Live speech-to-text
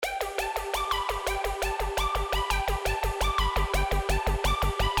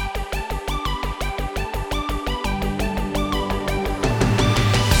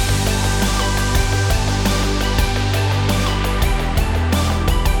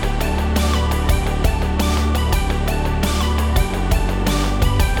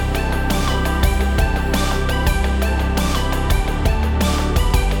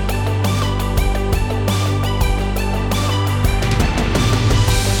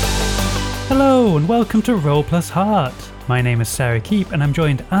Hello and welcome to Roll Plus Heart. My name is Sarah Keep and I'm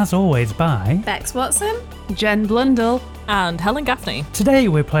joined as always by Bex Watson, Jen Blundell, and Helen Gaffney. Today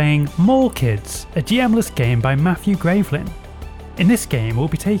we're playing Mole Kids, a GM-less game by Matthew Gravelin. In this game we'll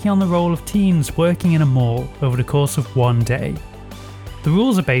be taking on the role of teens working in a mall over the course of one day. The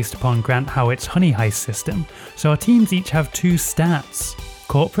rules are based upon Grant Howitt's Honey Heist system, so our teams each have two stats,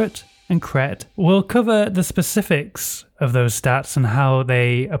 Corporate and Cred. We'll cover the specifics of those stats and how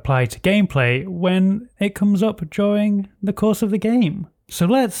they apply to gameplay when it comes up during the course of the game. So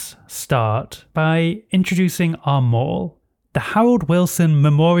let's start by introducing our mall. The Harold Wilson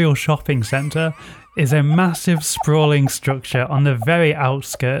Memorial Shopping Centre is a massive sprawling structure on the very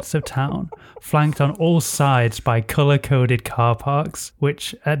outskirts of town, flanked on all sides by colour-coded car parks,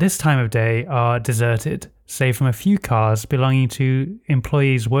 which at this time of day are deserted, save from a few cars belonging to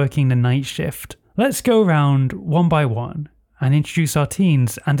employees working the night shift. Let's go round one by one and introduce our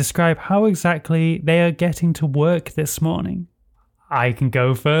teens and describe how exactly they are getting to work this morning. I can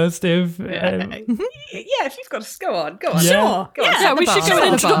go first if... Yeah, if you've got to go on. Yeah. Sure. Go on. Yeah, we should go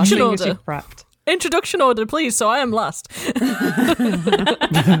in introduction order. Prepped. Introduction order, please, so I am last. By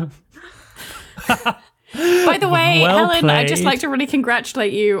the way, Well Helen, I'd just played. like to really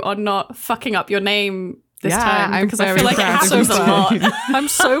congratulate you on not fucking up your name this time, I'm because I very feel like it proud of happens a lot. I'm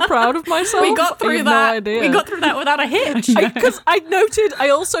so proud of myself. We got I through have that. No idea. We got through that without a hitch. Because I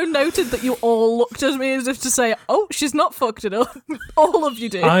also noted that you all looked at me as if to say, "Oh, she's not fucked it up." All of you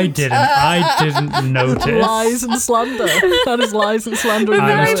did. I didn't notice. Lies and slander. That is lies and slander.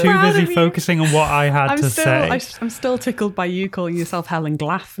 I was too proud busy of you. focusing on what I had to say. I'm still tickled by you calling yourself Helen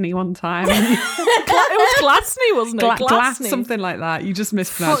Glaffney one time. It was Glassney, wasn't it? Glass, Glassney. something like that. You just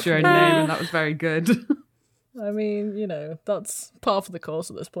mispronounced your own name, and that was very good. I mean, that's par for the course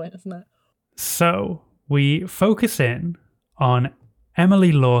at this point, isn't it? So we focus in on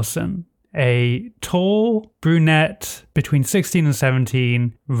Emily Lawson, a tall brunette between 16 and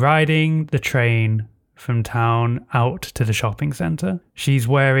 17, riding the train from town out to the shopping centre. She's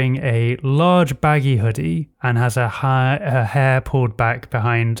wearing a large baggy hoodie and has her hair pulled back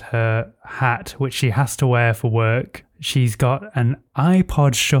behind her hat, which she has to wear for work. She's got an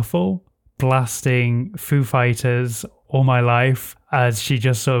iPod shuffle blasting Foo Fighters All My Life as she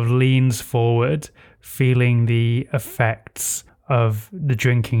just sort of leans forward, feeling the effects of the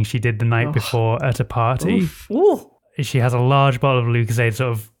drinking she did the night before at a party. Ooh. She has a large bottle of Lucozade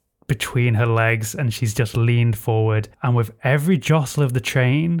sort of between her legs and she's just leaned forward. And with every jostle of the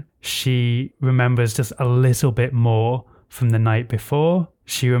train, she remembers just a little bit more from the night before.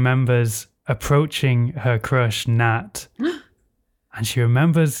 She remembers approaching her crush, Nat, and she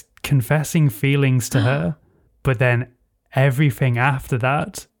remembers confessing feelings to her, but then everything after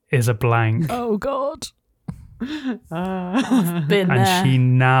that is a blank. Oh God. Been And there.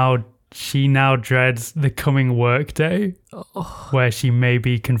 she now dreads the coming workday where she may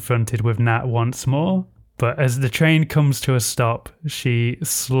be confronted with Nat once more. But as the train comes to a stop, she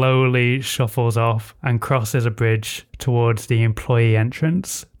slowly shuffles off and crosses a bridge towards the employee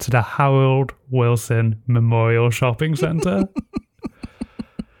entrance to the Harold Wilson Memorial Shopping Centre.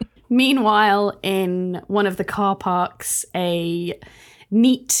 Meanwhile, in one of the car parks, a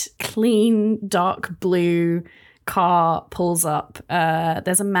neat, clean, dark blue car pulls up.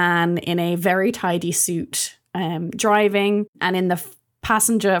 There's a man in a very tidy suit driving, and in the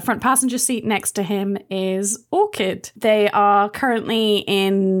front passenger seat next to him is Orchid. They are currently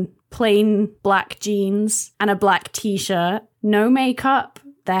in plain black jeans and a black t-shirt, no makeup.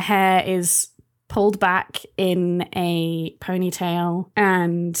 Their hair is pulled back in a ponytail,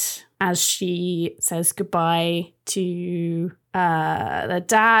 and as she says goodbye to the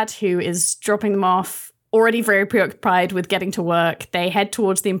dad who is dropping them off, already very preoccupied with getting to work, they head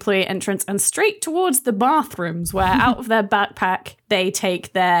towards the employee entrance and straight towards the bathrooms, where out of their backpack they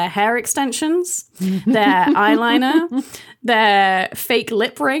take their hair extensions, their eyeliner, their fake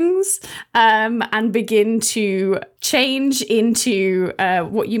lip rings, and begin to change into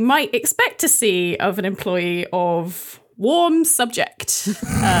what you might expect to see of an employee of warm subject.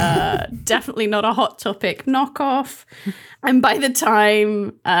 Definitely not a Hot Topic knockoff. And by the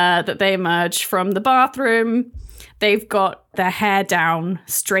time that they emerge from the bathroom, they've got their hair down,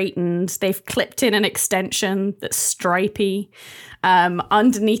 straightened. They've clipped in an extension that's stripy.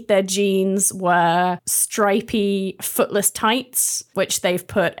 Underneath their jeans were stripy footless tights, which they've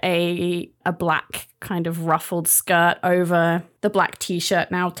put a black kind of ruffled skirt over the black t-shirt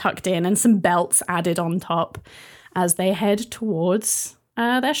now tucked in, and some belts added on top as they head towards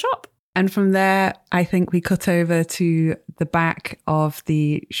their shop. And from there, I think we cut over to the back of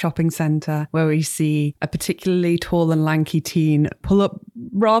the shopping centre where we see a particularly tall and lanky teen pull up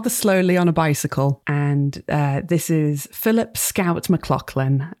rather slowly on a bicycle. And this is Philip Scout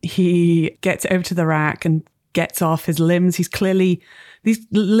McLaughlin. He gets over to the rack and gets off his limbs. He's clearly...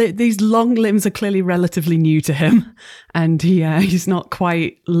 These long limbs are clearly relatively new to him, and he's not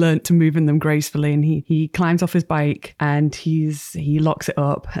quite learnt to move in them gracefully. And he climbs off his bike and he locks it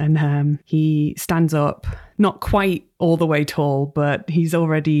up, and he stands up, not quite all the way tall, but he's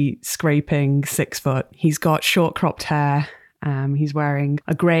already scraping 6 foot. He's got short cropped hair. He's wearing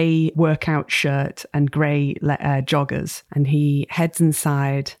a grey workout shirt and grey joggers, and he heads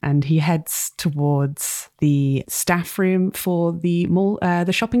inside and he heads towards the staff room for the mall,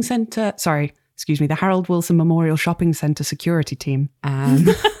 the shopping centre. The Harold Wilson Memorial Shopping Centre security team.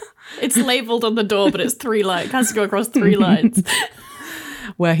 It's labelled on the door, but it's 3 lines. It has to go across 3 lines.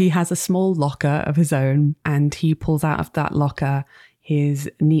 Where he has a small locker of his own, and he pulls out of that locker his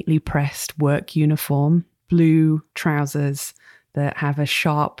neatly pressed work uniform. Blue trousers that have a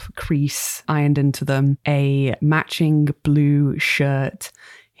sharp crease ironed into them, a matching blue shirt,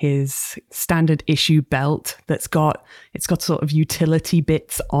 his standard issue belt it's got sort of utility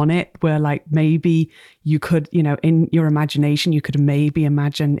bits on it where like maybe you could, in your imagination, you could maybe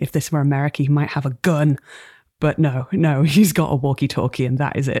imagine if this were America, he might have a gun. But no, he's got a walkie-talkie and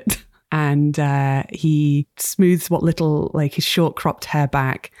that is it. And he smooths what little, like his short cropped hair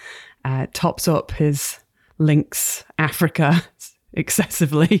back, tops up his Lynx Africa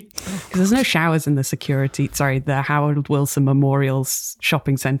excessively because there's no showers in the Harold Wilson Memorial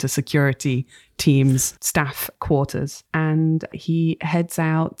Shopping Centre security team's staff quarters, and he heads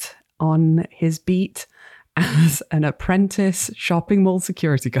out on his beat as an apprentice shopping mall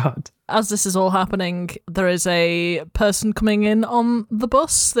security guard. As this is all happening, there is a person coming in on the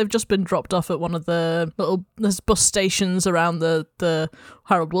bus. They've just been dropped off at one of the there's bus stations around the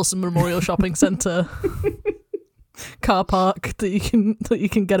Harold Wilson Memorial Shopping Centre car park that you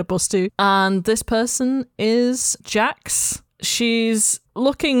can get a bus to. And this person is Jax. She's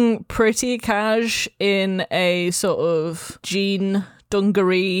looking pretty cash in a sort of jean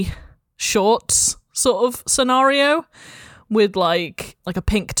dungaree shorts sort of scenario, with like a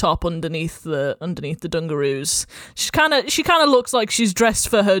pink top underneath the dungaroos. She kind of looks like she's dressed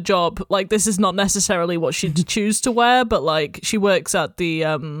for her job. Like this is not necessarily what she'd choose to wear, but like she works at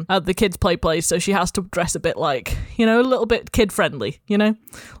the kids play place, so she has to dress a bit like, a little bit kid friendly,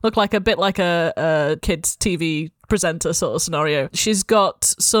 look like a bit like a kids TV presenter sort of scenario. She's got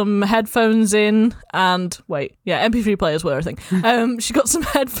some headphones in and MP3 players were a thing. She got some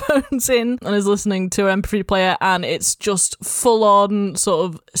headphones in and is listening to her MP3 player, and it's just full on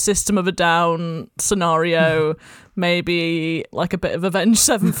sort of System of a Down scenario. Maybe like a bit of Avenged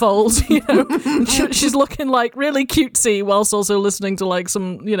Sevenfold, She's looking like really cutesy whilst also listening to like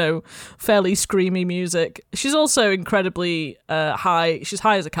some, fairly screamy music. She's also incredibly high. She's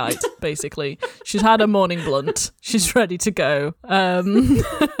high as a kite, basically. She's had a morning blunt. She's ready to go. And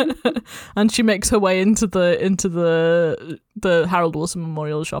she makes her way into the Harold Wilson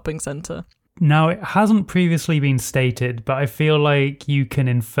Memorial Shopping Centre. Now, it hasn't previously been stated, but I feel like you can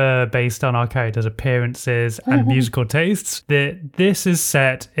infer based on our characters' appearances and musical tastes that this is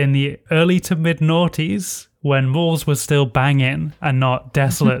set in the early to mid-noughties when malls were still banging and not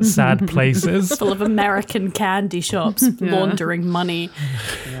desolate, sad places. Full of American candy shops laundering money.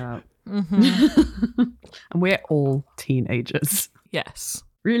 Yeah. Mm-hmm. And we're all teenagers. Yes.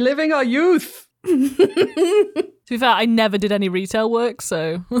 Reliving our youth. To be fair, I never did any retail work,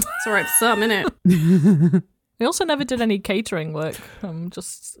 so it's all right for some, innit? I also never did any catering work. I'm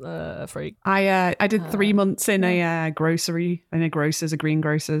just a freak. I did 3 months in a grocery, a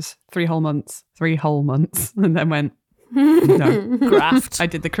greengrocers, 3 whole months, and then went, no. Graft. I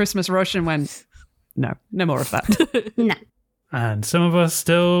did the Christmas rush and went, no more of that. No. And some of us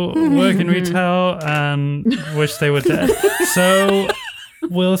still work in retail and wish they were dead. So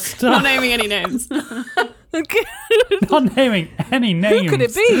we'll start. Not naming any names. Not naming any names. Who could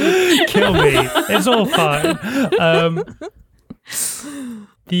it be? Kill me. It's all fine.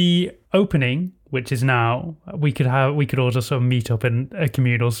 The opening, which is now, we could all just sort of meet up in a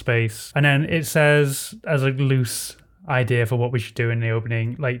communal space. And then it says, as a loose idea for what we should do in the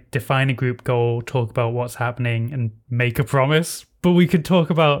opening, like define a group goal, talk about what's happening, and make a promise. But we could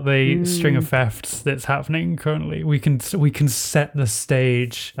talk about the string of thefts that's happening currently. We can set the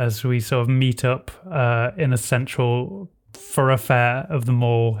stage as we sort of meet up in a central thoroughfare of the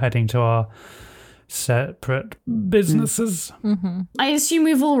mall, heading to our separate businesses. I assume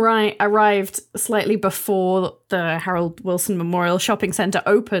we've all arrived slightly before the Harold Wilson Memorial Shopping Centre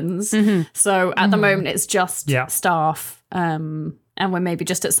opens. So at the moment, it's just staff, and we're maybe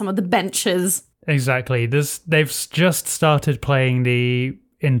just at some of the benches. Exactly. They've just started playing the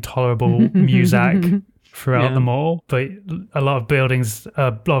intolerable music throughout the mall, but a lot of buildings,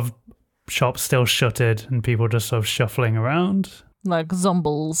 a lot of shops still shuttered, and people just sort of shuffling around. Like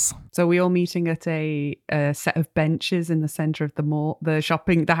zombies. So we all meeting at a set of benches in the centre of the mall, the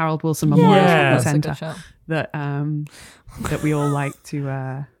Harold Wilson Memorial Yeah. Shopping That's a Centre. good shout. That we all like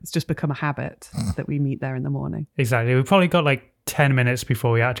to. It's just become a habit that we meet there in the morning. Exactly. We've probably got like 10 minutes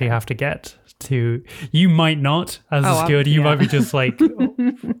before we actually have to get to. You might not, as a security. You might be just like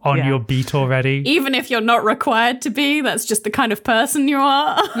on your beat already. Even if you're not required to be, that's just the kind of person you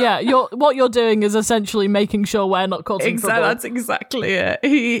are. Yeah, what you're doing is essentially making sure we're not causing trouble. That's exactly it.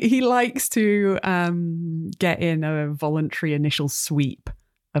 He likes to get in a voluntary initial sweep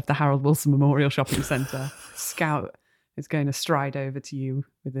of the Harold Wilson Memorial Shopping Centre. Scout is going to stride over to you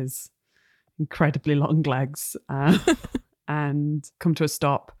with his incredibly long legs and come to a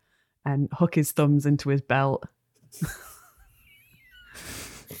stop and hook his thumbs into his belt.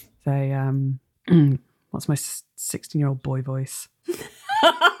 Say, what's my 16-year-old boy voice?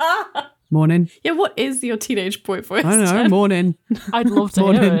 Morning. Yeah, what is your teenage boy voice? I don't know, Jen? morning. I'd love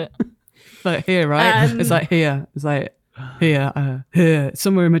to hear it. Like here, right? It's like here. It's like here, here,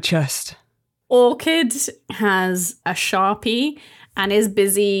 somewhere in my chest. Orchid has a Sharpie and is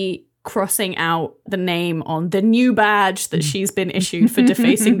busy crossing out the name on the new badge that she's been issued for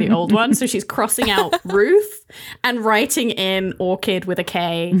defacing the old one. So she's crossing out Ruth and writing in Orchid with a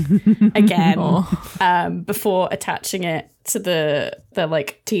K again before attaching it to the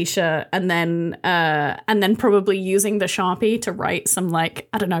like t-shirt, and then probably using the Sharpie to write some like,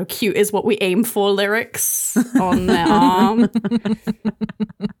 I don't know, cute is what we aim for lyrics on their arm.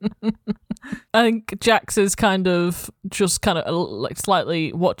 I think Jax is kind of like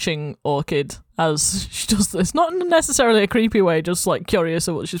slightly watching Orchid as she does this. Not in necessarily a creepy way, just like curious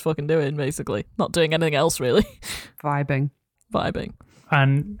of what she's fucking doing, basically. Not doing anything else, really. Vibing.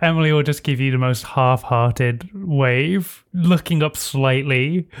 And Emily will just give you the most half-hearted wave, looking up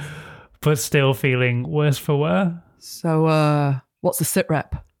slightly, but still feeling worse for wear. So, what's the sit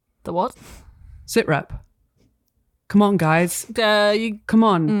rep? The what? Sit rep. Come on, guys. You Come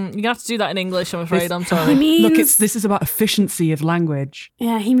on. you're gonna have to do that in English, I'm afraid. I'm He sorry. means, Look, this is about efficiency of language.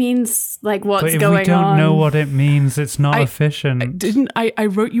 yeah, he means like what's But if going we don't on. know what it means, it's not efficient. I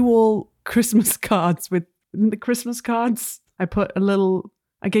wrote you all Christmas cards with the Christmas cards. I wrote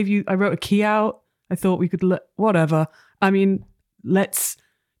a key out. I thought we could whatever. I mean, let's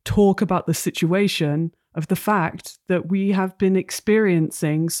talk about the situation of the fact that we have been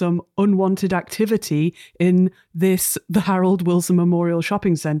experiencing some unwanted activity in the Harold Wilson Memorial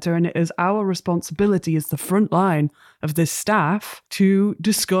Shopping Centre, and it is our responsibility as the front line of this staff to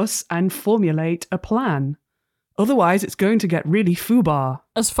discuss and formulate a plan. Otherwise, it's going to get really foobar.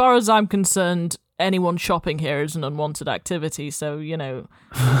 As far as I'm concerned, anyone shopping here is an unwanted activity, so, you know,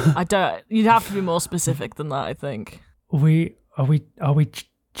 you'd have to be more specific than that, I think. Are we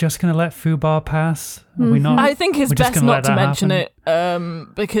just going to let Fubar pass? Are we not? I think it's we're just best gonna not let to that mention happen?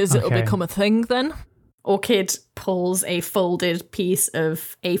 it, because it'll Okay. become a thing then. Orchid pulls a folded piece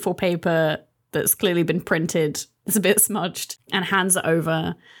of A4 paper that's clearly been printed, it's a bit smudged, and hands it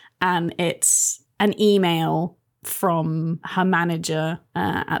over. And it's an email from her manager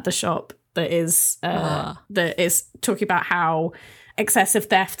at the shop that is talking about how excessive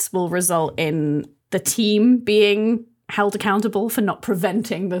thefts will result in the team being held accountable for not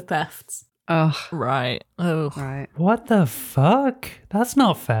preventing the thefts. Ugh. Right. Oh. Right. What the fuck? That's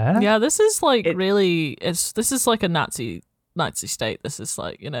not fair. Yeah, this is like this is like a Nazi state. This is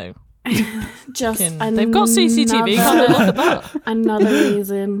like, you know, Just they've got CCTV. Can't they look at that? Another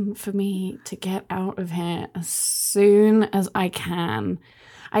reason for me to get out of here as soon as I can.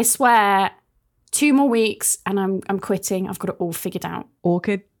 I swear, 2 more weeks and I'm quitting. I've got it all figured out.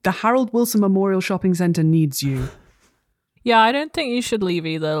 Orchid, the Harold Wilson Memorial Shopping Centre needs you. Yeah, I don't think you should leave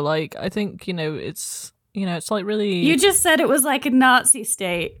either. Like, I think, it's like really. You just said it was like a Nazi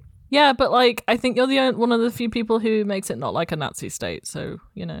state. Yeah, but like, I think you're one of the few people who makes it not like a Nazi state. So,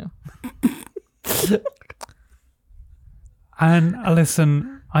 And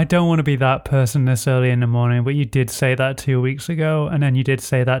listen, I don't want to be that person this early in the morning, but you did say that 2 weeks ago, and then you did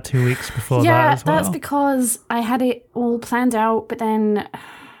say that 2 weeks before that as well. That's because I had it all planned out, but then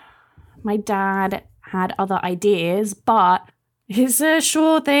my dad had other ideas, but it's a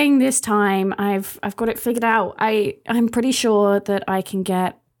sure thing this time. I've got it figured out. I'm pretty sure that I can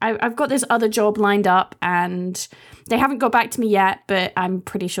get I've got this other job lined up, and they haven't got back to me yet, but I'm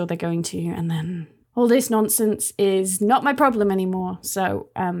pretty sure they're going to. And then all this nonsense is not my problem anymore. So,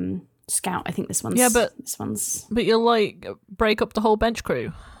 Scout, I think this one's... But you'll, like, break up the whole bench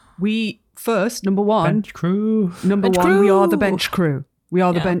crew. We, first, number one... Bench crew. Number Bench one, crew. we are the bench crew. We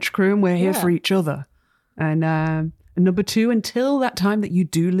are the Yeah. bench crew, and we're here Yeah. for each other. And number two, until that time that you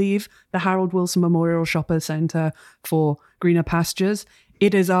do leave the Harold Wilson Memorial Shopper Centre for greener pastures,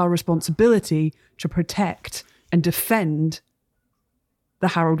 it is our responsibility to protect and defend the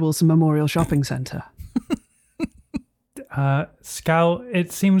Harold Wilson Memorial Shopping Centre. Scout,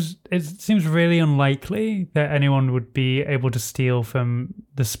 it seems really unlikely that anyone would be able to steal from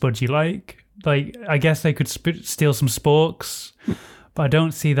the spuds you like. Like, I guess they could steal some sporks, but I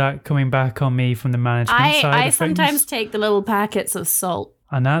don't see that coming back on me from the management side I of sometimes things. take the little packets of salt.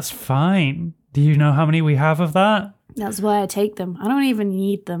 And that's fine. Do you know how many we have of that? That's why I take them. I don't even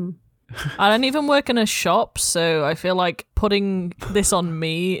need them. I don't even work in a shop, so I feel like putting this on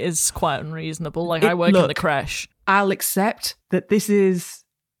me is quite unreasonable. Like, I work in the Look. creche. I'll accept that this is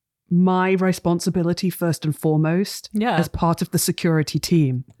my responsibility first and foremost Yeah. as part of the security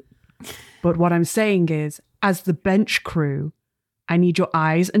team. But what I'm saying is, as the bench crew, I need your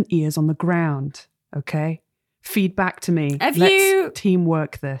eyes and ears on the ground, okay? Feed back to me. Have Let's you-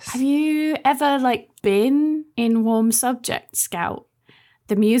 teamwork this. Have you ever, like, been in Warm Subject, Scout?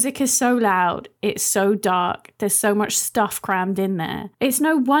 The music is so loud. It's so dark. There's so much stuff crammed in there. It's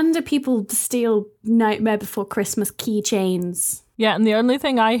no wonder people steal Nightmare Before Christmas keychains. Yeah, and the only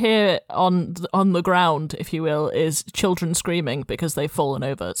thing I hear on the ground, if you will, is children screaming because they've fallen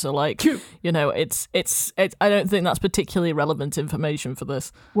over. So, like, you know, it's I don't think that's particularly relevant information for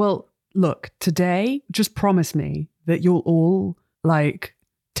this. Well, look, today, just promise me that you'll all, like,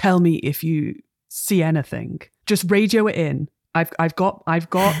 tell me if you see anything. Just radio it in. I've got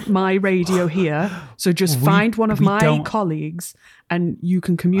my radio here, so just find one of we my don't- colleagues and you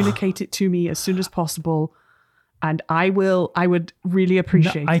can communicate it to me as soon as possible, and I would really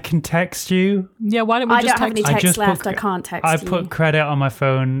appreciate I can text you. Yeah, why don't we I just don't have any text? text left. I can't text I you. put credit on my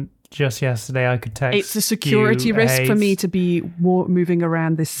phone just yesterday. I could text. It's a security you, risk for hey, me to be moving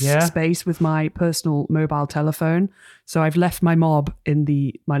around this Yeah. space with my personal mobile telephone, so I've left my mob in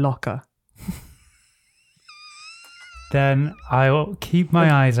my locker. Then I will keep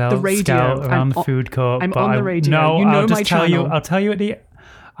my eyes out, the radio, Scout, around I'm the on- food court. I'm but on the I- radio. No, You know I'll just my tell you. channel. I'll tell you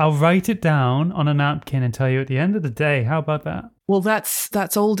I'll write it down on a napkin and tell you at the end of the day. How about that? Well,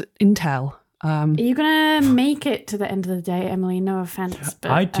 that's old intel. Are you gonna make it to the end of the day, Emily? No offense, but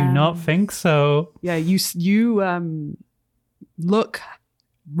I do not think so. Yeah, you look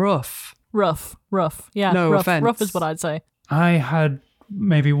rough. Rough. Yeah, No rough. offense. Rough is what I'd say. I had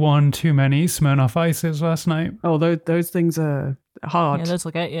maybe one too many Smirnoff Ices last night. Oh, those things are hard. Yeah, those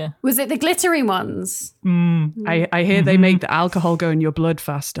will get you. Was it the glittery ones? I hear they make the alcohol go in your blood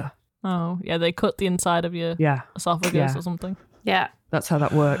faster. Oh, yeah, they cut the inside of your Yeah, esophagus Yeah. or something. Yeah. that's how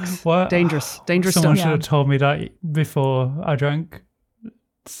that works. What? Dangerous Someone stuff. should have told me that before I drank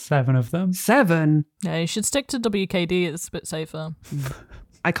 7 of them. 7. Yeah, you should stick to WKD. It's a bit safer.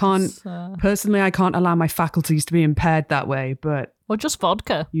 I can't So- personally. I can't allow my faculties to be impaired that way. But Or just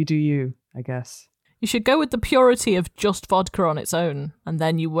vodka. you do you, I guess. You should go with the purity of just vodka on its own, and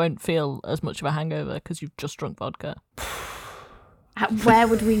then you won't feel as much of a hangover because you've just drunk vodka. Where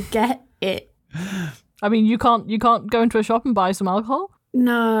would we get it? I mean, you can't go into a shop and buy some alcohol.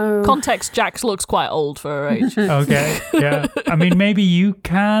 No. Context: Jax looks quite old for her age. Okay, yeah. I mean, maybe you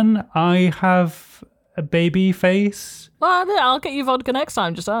can. I have a baby face. Well, I'll get you vodka next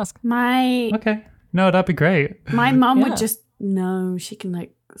time. Just ask. my Okay. No, that'd be great. mum Yeah. would just no. She can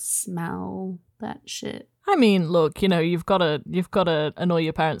like smell that shit. I mean, look, you've got to annoy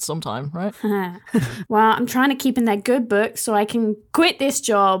your parents sometime, right? Well, I'm trying to keep in their good books so I can quit this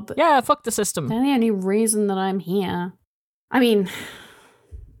job. Yeah, fuck the system. They're the only reason that I'm here. I mean,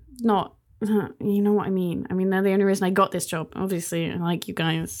 not. You know what I mean? I mean, they're the only reason I got this job. Obviously, I like you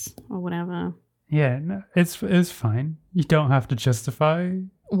guys or whatever. Yeah, no, it's fine. You don't have to justify.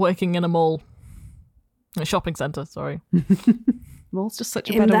 Working in a mall, a shopping centre. Sorry, Well, it's just such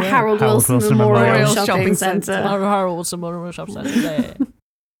a In better the word. Harold Harold Wilson Wilson Memorial Memorial Shopping Shopping Centre. Harold Wilson Memorial Shopping Centre. Yeah.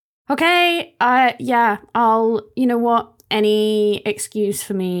 Okay, yeah, I'll, you know what? Any excuse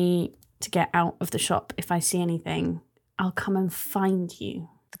for me to get out of the shop if I see anything, I'll come and find you.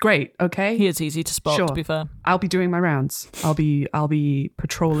 Great. Okay. He is easy to spot. Sure. To be fair. I'll be doing my rounds. I'll be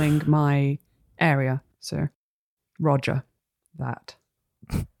patrolling my area. So, Roger, that.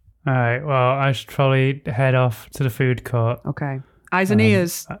 All right. Well, I should probably head off to the food court. Okay. Eyes and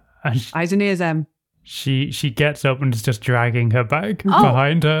ears. I sh- Eyes and ears. she gets up and is just dragging her bag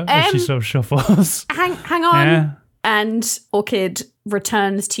behind her as she sort of shuffles. Hang on. Yeah. And Orchid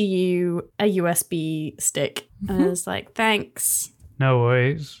returns to you a USB stick and is like, thanks. No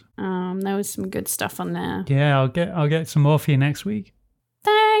worries. There was some good stuff on there. Yeah, I'll get some more for you next week.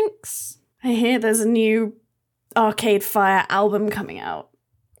 Thanks. I hear there's a new Arcade Fire album coming out.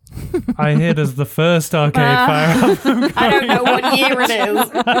 I hear there's the first Arcade Fire album. I don't know what year it is.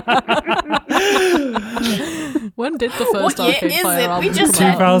 When did the first What year Arcade is Fire it? album We just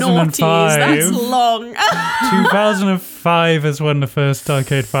come said out? 2005. noughties. That's long. 2005 is when the first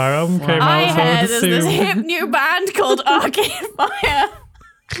Arcade Fire album came I out. So I heard would there's this assume hip new band called Arcade Fire.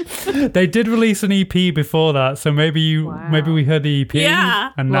 they did release an EP before that, so maybe we heard the EP, Yeah.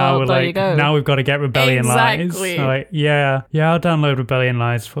 and now Well, we're there you like, go. now we've got to get Rebellion Exactly. Lies. So like, yeah, I'll download Rebellion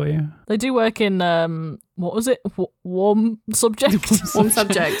Lies for you. They do work in what was it? Warm Subject. One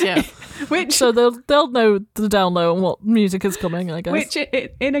subject, yeah. Which So they'll know the down low on what music is coming, I guess. Which,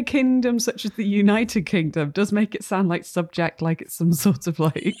 in a kingdom such as the United Kingdom, does make it sound like Subject, like it's some sort of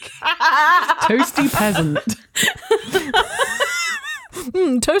like toasty peasant.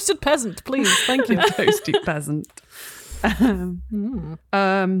 Toasted peasant, please. Thank you. Toasty peasant.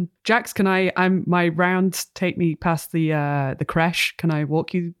 Jax, can my round take me past the creche? Can I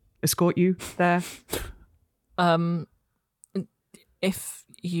escort you there? If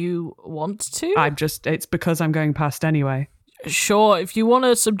you want to. It's because I'm going past anyway. Sure, if you want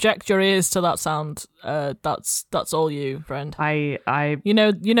to subject your ears to that sound, that's all you, friend. I You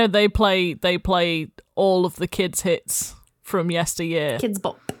know they play all of the kids' hits from yesteryear. Kids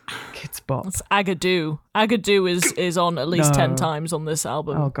Bop. Kids Bop. It's Agadoo. Agadoo is on at least No. 10 times on this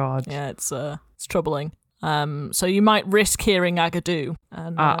album. Oh God. Yeah, it's troubling. So you might risk hearing Agadoo,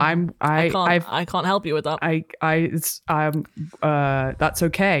 and I can't help you with that. That's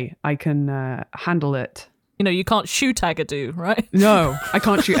okay. I can handle it. You know, you can't shoot Agadoo, right? No, I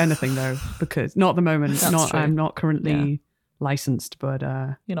can't shoot anything though, because not at the moment. That's true. I'm not currently licensed, but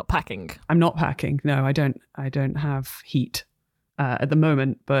You're not packing. I'm not packing. No, I don't have heat at the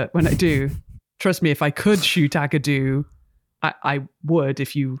moment. But when I do, trust me, if I could shoot Agadoo, I would.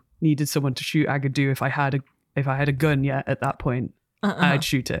 If you needed someone to shoot Agadoo, if I had a gun yet at that point, I'd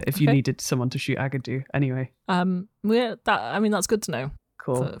shoot it. If you Okay. needed someone to shoot Agadoo, anyway. That's good to know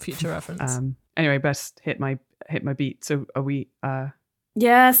Cool. for future reference. Anyway, best hit my beat. So are we?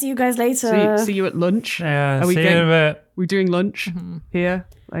 Yeah, see you guys later. See you at lunch. Yeah, Are we see you in a bit. We're doing lunch here.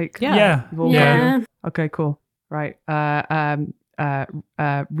 Like Yeah. Yeah, you've all Yeah. got- Okay, cool. Right. What's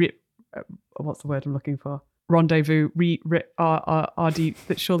the word I'm looking for? Rendezvous. RD.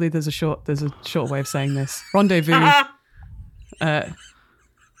 Surely there's a short way of saying this. Rendezvous. At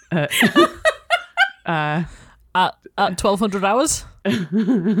 1200 hours.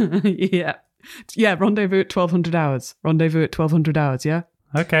 Yeah. Rendezvous at 1200 hours. Rendezvous at 1200 hours. Yeah.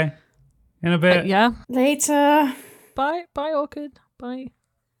 Okay, in a bit. Yeah. Later. Bye, Orchid. Bye.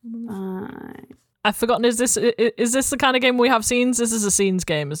 Bye. I've forgotten. Is this the kind of game we have scenes? This is a scenes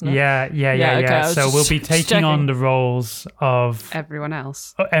game, isn't it? Yeah. okay, I was So we'll just be taking on checking. the roles of Everyone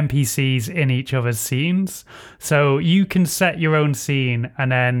else. NPCs in each other's scenes. So you can set your own scene,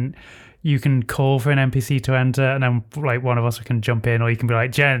 and then you can call for an NPC to enter, and then like one of us can jump in, or you can be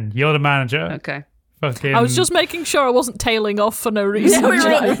like, Jen, you're the manager. Okay. Fucking. I was just making sure I wasn't tailing off for no reason.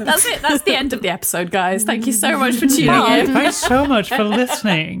 That's it. That's the end of the episode, guys. Thank you so much for tuning Bye. in. Thanks so much for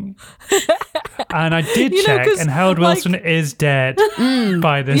listening. And I did You know, check, 'cause, and Harold like- Wilson is dead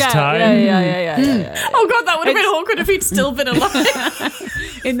by this time. Yeah. Oh god, that would have been awkward if he'd still been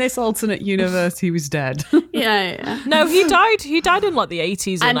alive. In this alternate universe, he was dead. yeah. No, he died. He died in like the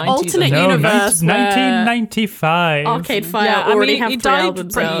 80s or An 90s. alternate No, universe where 1995. Arcade Fire Yeah, I already mean, have he 3 died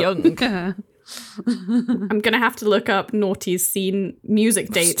albums pretty out. young. I'm gonna have to look up Naughty's scene music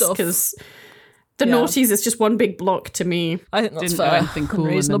dates Stuff. because the Yeah. Naughties is just one big block to me. I think that's Didn't fair. know anything cool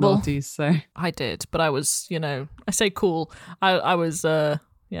in the Reasonable. noughties, so I did, but I was, I say cool. I was, I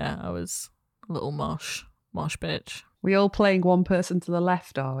was a little marsh bitch. we all playing one person to the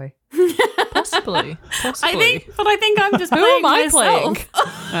left, are we? Possibly. I think I'm just Who playing am I myself.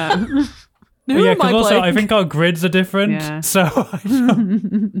 playing? Who Yeah, am I because also playing? I think our grids are different. Yeah. So I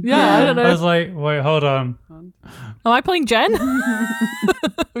don't know. was like, wait, hold on. Am I playing Jen?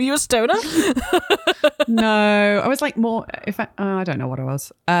 Were you a stoner? No, I was like more. I don't know what I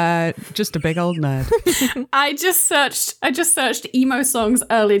was. Just a big old nerd. I just searched emo songs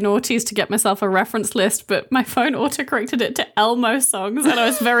early Naughties to get myself a reference list, but my phone autocorrected it to Elmo songs, and I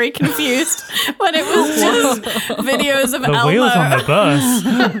was very confused when it was just videos of The Elmo. wheels on the bus.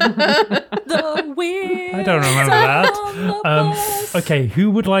 The wheel. I don't remember that. On the bus. Okay, who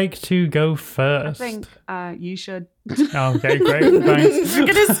would like to go first? I think you should. Okay, great. Thanks. We're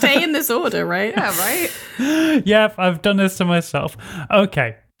gonna stay in this order, right? Yeah, right? Yep, I've done this to myself.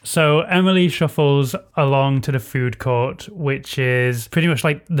 Okay. So Emily shuffles along to the food court, which is pretty much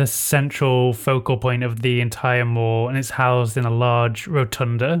like the central focal point of the entire mall, and it's housed in a large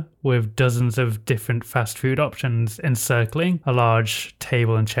rotunda with dozens of different fast food options encircling a large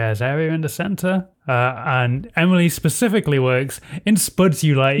table and chairs area in the center. And Emily specifically works in Spuds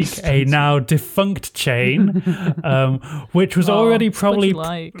You Like, a now defunct chain, which was already probably Spuds You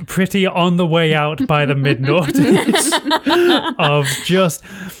Like. pretty on the way out by the mid-noughties of just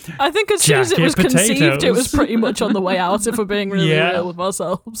I think as soon as it was jacket conceived, it potatoes. was pretty much on the way out, if we're being really Yeah. real with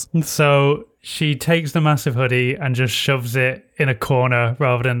ourselves. So she takes the massive hoodie and just shoves it in a corner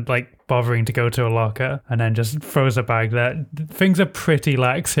rather than like bothering to go to a locker, and then just throws a bag there. Things are pretty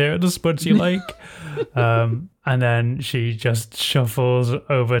lax here at the Spuds You Like. And then she just shuffles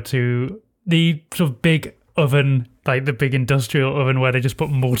over to the sort of big oven, like the big industrial oven where they just put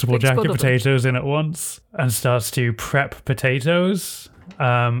multiple Big spud jacket oven. potatoes in at once, and starts to prep potatoes.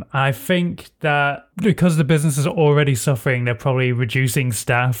 I think that because the business is already suffering, they're probably reducing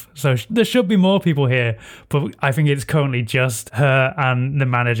staff. So there should be more people here. But I think it's currently just her and the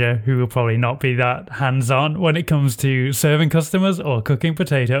manager who will probably not be that hands-on when it comes to serving customers or cooking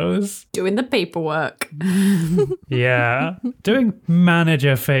potatoes. Doing the paperwork. Yeah. Doing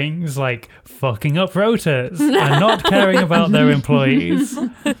manager things like fucking up rotas and not caring about their employees.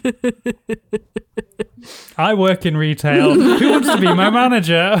 I work in retail. Who wants to be my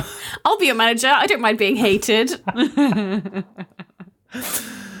manager? I'll be a manager. I don't mind being hated.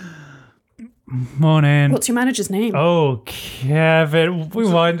 Morning. What's your manager's name? Oh, Kevin.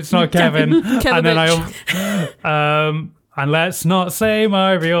 Rewind. It's not Kevin. And then and let's not say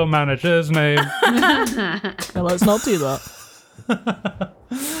my real manager's name. Yeah, let's not do that.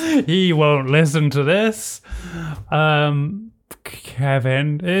 He won't listen to this.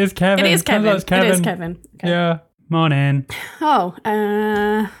 Kevin. It is Kevin. It is Kevin. Turns out it's Kevin. It is Kevin. Okay. Yeah. Morning. Oh,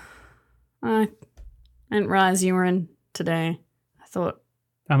 I didn't realize you were in today. I thought,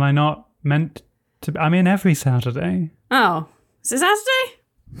 Am I not meant to? I'm in every Saturday. oh, is it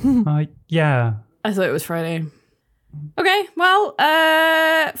Saturday? Yeah. I thought it was Friday. Okay, well,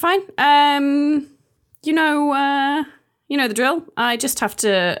 fine. You know the drill. I just have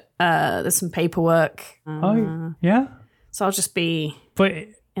to. There's some paperwork. Yeah. So I'll just be But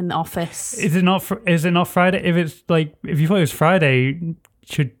in the office. is it not? Is it not Friday? If it's like, if you thought it was Friday,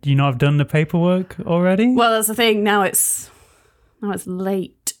 should you not have done the paperwork already? Well, that's the thing. Now it's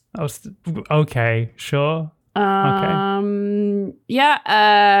late. Okay. Sure.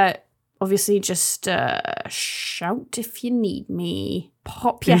 Yeah. Obviously, just shout if you need me.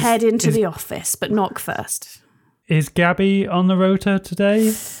 Pop your head into the office, but knock first. Is Gabby on the rota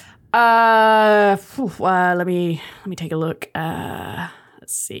today? Let me take a look.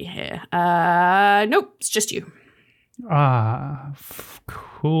 Let's see here. Nope, it's just you.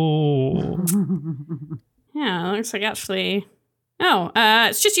 Cool. Yeah, looks like actually. Oh,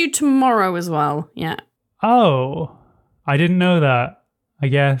 it's just you tomorrow as well. Yeah. Oh, I didn't know that. I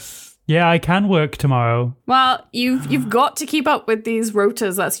guess. Yeah, I can work tomorrow. Well, you've got to keep up with these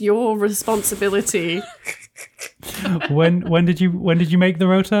rotas. That's your responsibility. When did you make the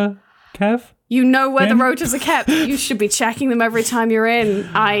rota, Kev? You know where the When? rotas are kept. You should be checking them every time you're in.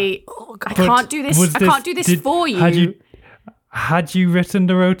 I can't do this. I can't do this for you. Had you written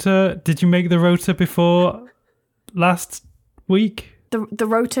the rota? Did you make the rota before last week? The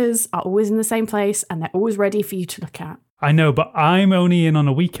rotas are always in the same place and they're always ready for you to look at. I know, but I'm only in on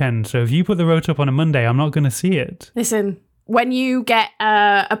a weekend, so if you put the rota up on a Monday, I'm not going to see it. Listen, when you get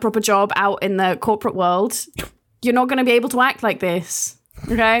a proper job out in the corporate world, you're not going to be able to act like this.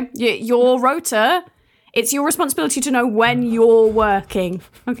 Okay? Your rota, it's your responsibility to know when you're working.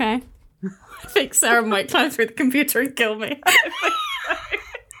 Okay? I think Sarah might climb through the computer and kill me.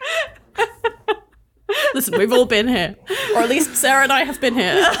 Listen, we've all been here. Or at least Sarah and I have been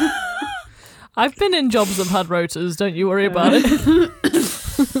here. I've been in jobs that have had rotas, don't you worry about it.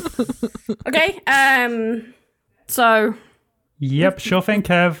 Okay, so... Yep, sure thing,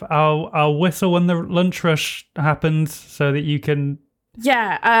 Kev. I'll whistle when the lunch rush happens so that you can.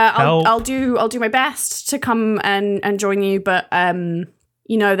 Yeah, I'll do my best to come and join you, but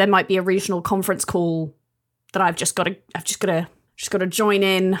there might be a regional conference call that I've just got to join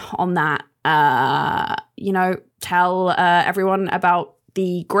in on that. Tell everyone about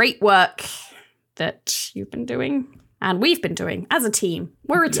the great work that you've been doing and we've been doing as a team.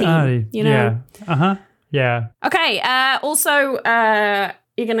 We're a team, Yeah. Yeah. Okay. Also,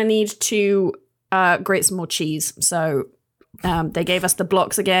 you're gonna need to grate some more cheese. So they gave us the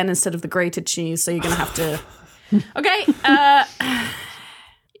blocks again instead of the grated cheese. So you're going to have to... Okay.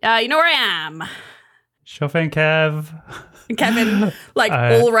 You know where I am. Sure thing, Kev. Kevin,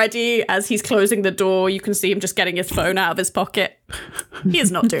 already as he's closing the door, you can see him just getting his phone out of his pocket. He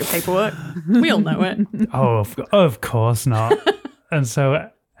is not doing paperwork. We all know it. Oh, of course not. And so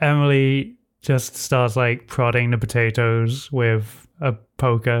Emily just starts like prodding the potatoes with a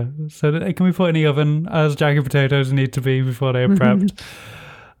poker so that they can be put in the oven as jagged potatoes need to be before they are prepped.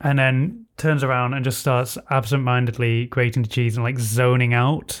 And then turns around and just starts absentmindedly grating the cheese and like zoning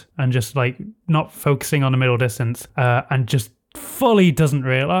out and just like not focusing on the middle distance and just fully doesn't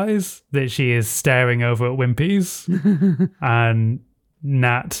realize that she is staring over at Wimpy's. And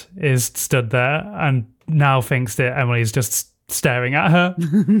Nat is stood there and now thinks that Emily is just staring at her.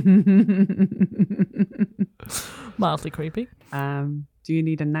 Mildly creepy. Do you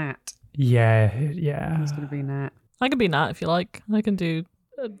need a Nat? Yeah. Who's going to be Nat? I can be Nat if you like. I can do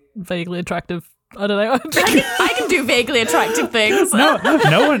vaguely attractive. I don't know. I can do vaguely attractive things. No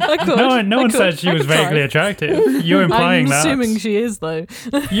one said she was vaguely attractive. You're implying that. I'm assuming she is, though.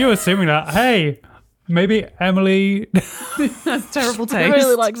 You're assuming that. Hey, maybe Emily. That's terrible taste.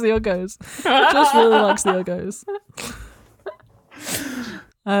 Really likes the uggos. Just really likes the uggos.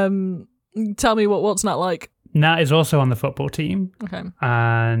 Tell me what's Nat like. Nat is also on the football team. Okay.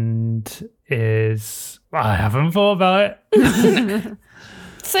 And is... I haven't thought about it.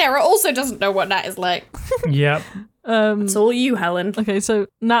 Sarah also doesn't know what Nat is like. Yep. It's all you, Helen. Okay, so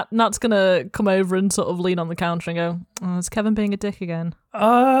Nat's gonna come over and sort of lean on the counter and go, "Oh, is Kevin being a dick again?"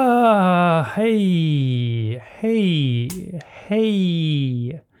 Hey.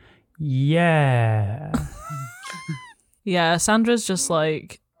 Yeah. Yeah, Sandra's just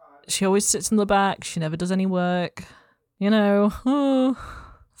like, she always sits in the back. She never does any work. You know,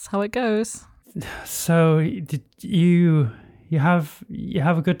 that's how it goes. So, did you have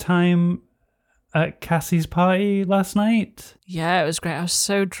a good time at Cassie's party last night? Yeah, it was great. I was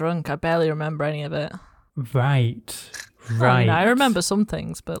so drunk, I barely remember any of it. Right. I mean, I remember some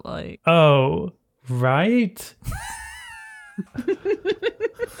things, but like... Oh, right?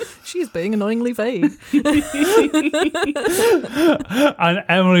 She's being annoyingly vague. And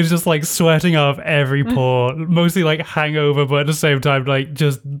Emily's just like sweating off every pore, mostly like hangover, but at the same time, like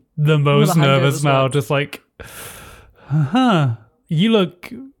just the most nervous now, just like... You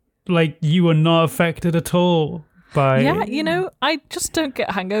look like you were not affected at all by... Yeah, you know, I just don't get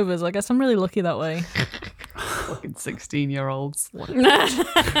hangovers. I guess I'm really lucky that way. Fucking 16-year-olds.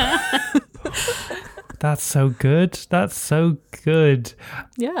 That's so good. That's so good.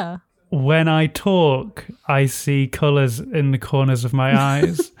 Yeah. When I talk, I see colours in the corners of my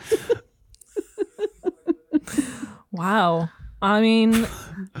eyes. Wow. I mean,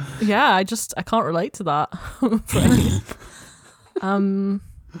 yeah, I can't relate to that.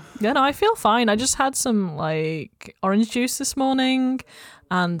 Yeah, no, I feel fine. I just had some like orange juice this morning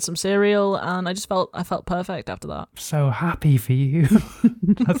and some cereal, and I felt perfect after that. So happy for you.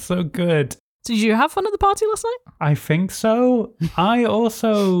 That's so good. Did you have fun at the party last night? I think so. I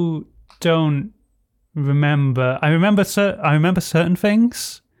also don't remember. I remember certain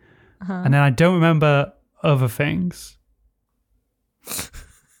things, and then I don't remember other things.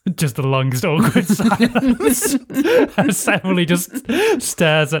 Just the longest awkward silence. As Emily just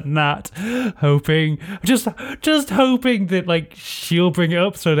stares at Nat, hoping that like she'll bring it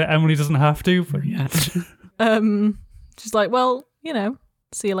up so that Emily doesn't have to. But yeah. She's like, well, you know,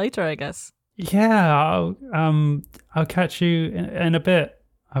 see you later, I guess. Yeah, I'll catch you in a bit.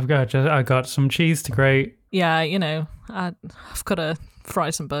 I got some cheese to grate. Yeah, you know, I've got to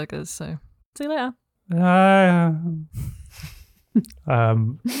fry some burgers, so see you later.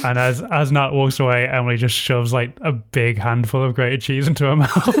 And as Nat walks away, Emily just shoves like a big handful of grated cheese into her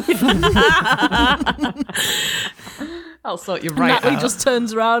mouth. I'll sort you right Natalie out. just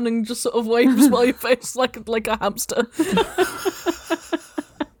turns around and just sort of waves while your face like a hamster.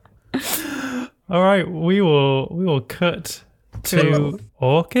 All right, we will cut to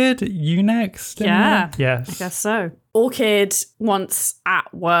Orchid. You next? Yeah. Yes. I guess so. Orchid once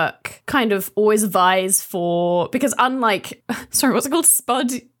at work kind of always vies for, because unlike, sorry, what's it called?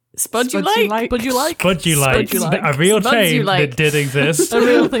 Spud you like? But you like? Spud you like. A real Spuds chain you like. that did exist. A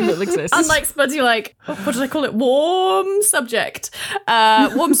real thing that exists. Unlike Spud you like, what did I call it? Warm subject.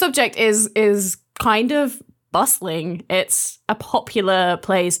 Warm subject is kind of bustling. It's a popular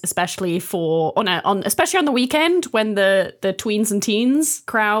place, especially especially on the weekend when the tweens and teens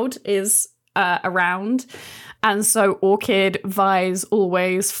crowd is around. And so Orchid vies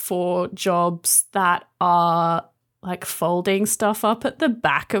always for jobs that are like folding stuff up at the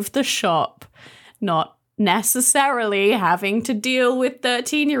back of the shop not necessarily having to deal with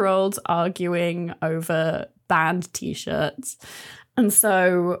 13-year-olds arguing over band t-shirts. And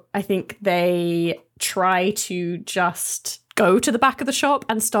so I think they try to just go to the back of the shop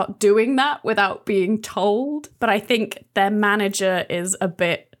and start doing that without being told. But I think their manager is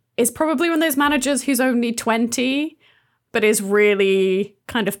probably one of those managers who's only 20, but is really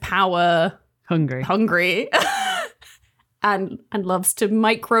kind of power hungry and loves to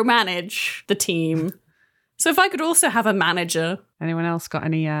micromanage the team. So if I could also have a manager. Anyone else got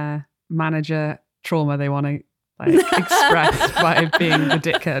any manager trauma they want to express by being the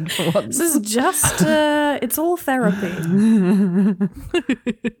dickhead for once? This is just, it's all therapy.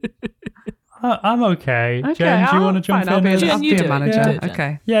 I'm okay. Jen, do you want to jump in? I'll be a manager. Yeah.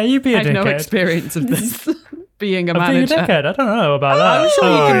 Okay. Yeah, you be a dickhead. I have no experience of this. Being a manager. Being a dickhead? I don't know about that. I'm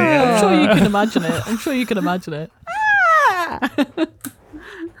sure you can imagine it. I'm sure you can imagine it.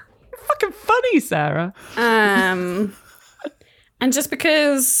 Fucking funny, Sarah. And just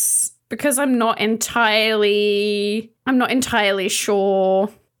because I'm not entirely sure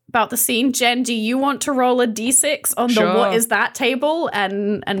about the scene, Jen, do you want to roll a d6 on the what is that table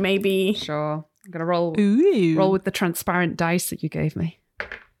and maybe Sure. I'm gonna roll with the transparent dice that you gave me.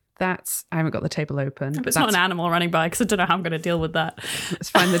 I haven't got the table open. It's not an animal running by because I don't know how I'm going to deal with that. Let's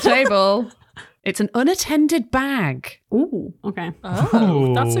find the table. It's an unattended bag. Ooh, okay.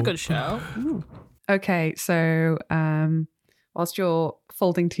 Oh, that's a good show. Okay, so whilst you're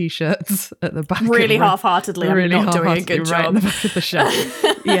folding t-shirts at the back, really half-heartedly, I'm not doing a good right job. in the back of the shelf.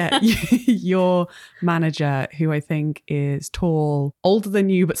 Yeah, your manager, who I think is tall, older than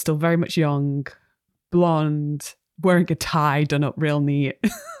you, but still very much young, blonde, wearing a tie done up real neat.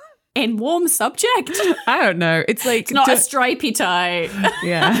 In warm subject? I don't know. It's like it's not a stripy tie.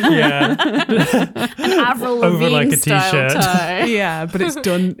 Yeah. An Avril Lavigne over like a style t-shirt. tie. Yeah, but it's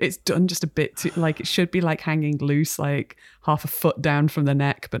done just a bit too, like it should be like hanging loose, like half a foot down from the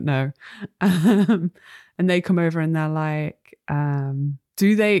neck, but no. And they come over and they're like,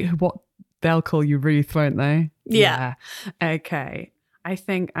 they'll call you Ruth, won't they? Yeah. Okay. I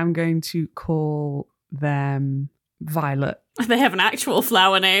think I'm going to call them Violet. They have an actual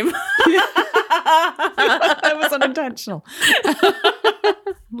flower name. That was unintentional.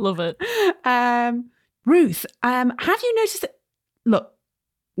 Love it. Ruth, have you noticed that? Look,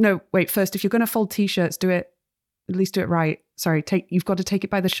 no, wait. First, if you're going to fold t-shirts, at least do it right. Sorry, you've got to take it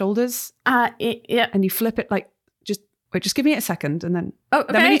by the shoulders. Yeah. And you flip it like just give me a second, and then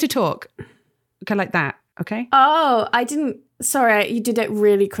okay. Then we need to talk. Okay, like that. Okay. Oh, I didn't. Sorry, you did it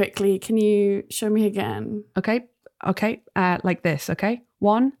really quickly. Can you show me again? Okay. Like this. Okay.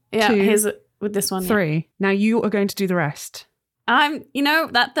 1, 2, here's with this one. 3. Yeah. Now you are going to do the rest.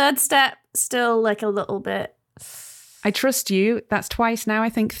 That third step still like a little bit. I trust you. That's twice now. I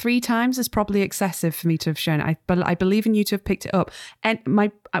think 3 times is probably excessive for me to have shown. But I believe in you to have picked it up. And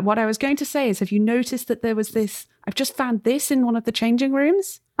what I was going to say is, have you noticed that there was this? I've just found this in one of the changing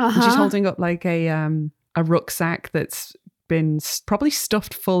rooms. And she's holding up like a rucksack that's been probably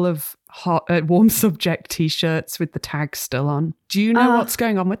stuffed full of warm subject t-shirts with the tags still on. Do you know what's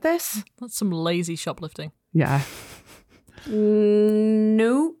going on with this? That's some lazy shoplifting. Yeah.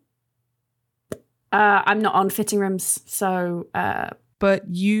 No. I'm not on fitting rooms, so... But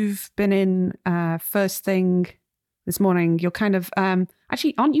you've been in first thing this morning. You're kind of...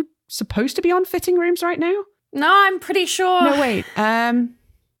 actually, aren't you supposed to be on fitting rooms right now? No, I'm pretty sure. No, wait.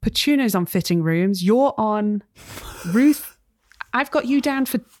 Petuno's on fitting rooms. You're on... Ruth, I've got you down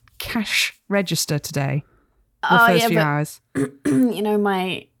for cash register today. The first few hours.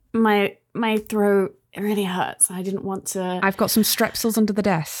 My throat, it really hurts. I didn't want to... I've got some Strepsils under the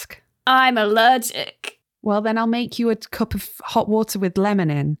desk. I'm allergic. Well, then I'll make you a cup of hot water with lemon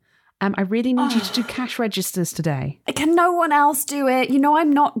in. I really need you to do cash registers today. Can no one else do it?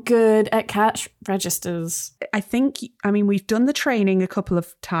 I'm not good at cash registers. We've done the training a couple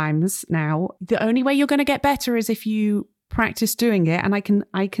of times now. The only way you're going to get better is if you practice doing it, and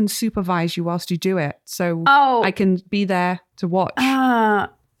I can supervise you whilst you do it. So I can be there to watch. To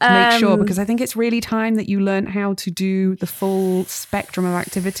make sure, because I think it's really time that you learn how to do the full spectrum of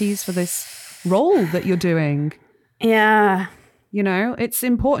activities for this role that you're doing. Yeah. It's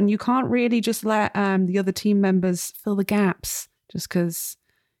important. You can't really just let the other team members fill the gaps just because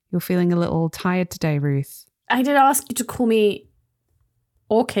you're feeling a little tired today, Ruth. I did ask you to call me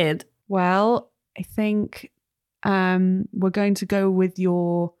Orchid. Well, I think we're going to go with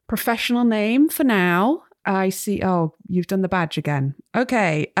your professional name for now. I see. Oh, you've done the badge again.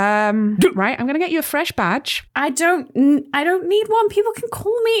 Okay. Right. I'm going to get you a fresh badge. I don't need one. People can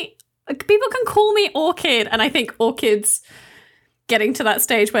call me Orchid. And I think Orchids getting to that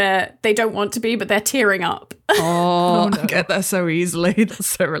stage where they don't want to be, but they're tearing up. Oh, I get that so easily. That's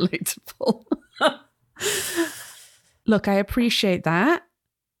so relatable. Look, I appreciate that.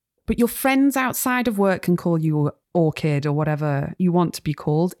 But your friends outside of work can call you Orchid or whatever you want to be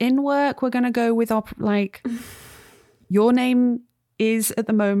called. In work, we're going to go with your name is at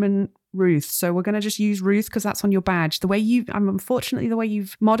the moment Ruth. So we're going to just use Ruth because that's on your badge. Unfortunately, the way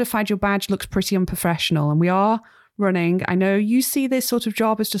you've modified your badge looks pretty unprofessional, and we are running. I know you see this sort of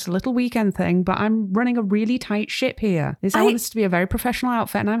job as just a little weekend thing, but I'm running a really tight ship here. I want this to be a very professional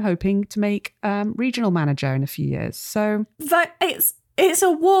outfit, and I'm hoping to make regional manager in a few years. So but it's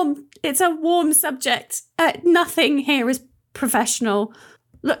a warm subject. Nothing here is professionsional.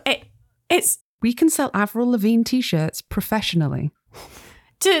 Look, we can sell Avril Lavigne t-shirts professionally.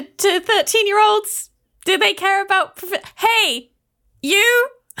 To 13-year-olds, do they care about... hey, you?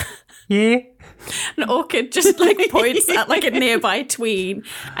 Yeah. An Orchid just points at a nearby tween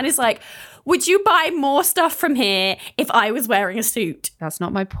and is like, would you buy more stuff from here if I was wearing a suit? That's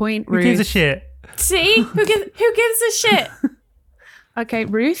not my point, Ruth. Who gives a shit? See? Who gives a shit? Okay,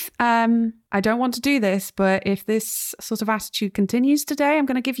 Ruth, I don't want to do this, but if this sort of attitude continues today, I'm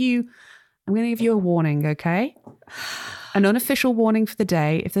going to give you a warning, okay? An unofficial warning for the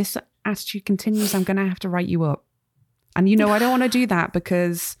day. If this attitude continues, I'm going to have to write you up. And I don't want to do that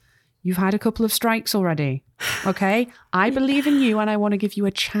because you've had a couple of strikes already, okay? I believe in you and I want to give you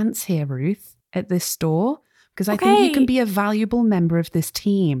a chance here, Ruth, at this store because I think you can be a valuable member of this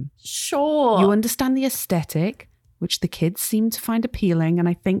team. Sure. You understand the aesthetic, which the kids seem to find appealing, and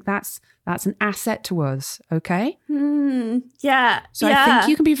I think that's an asset to us, okay? Yeah. So I think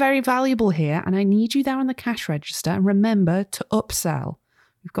you can be very valuable here, and I need you there on the cash register, and remember to upsell.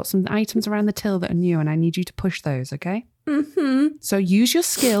 We've got some items around the till that are new, and I need you to push those, okay? Mm-hmm. So use your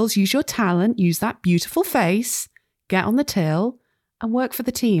skills, use your talent, use that beautiful face, get on the till, and work for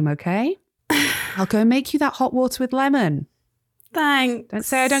the team, okay? I'll go make you that hot water with lemon. Thanks. Don't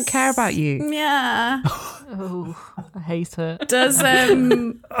say I don't care about you. Yeah. Oh, I hate it. Does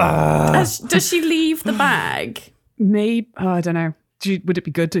she leave the bag? Maybe, I don't know. Would it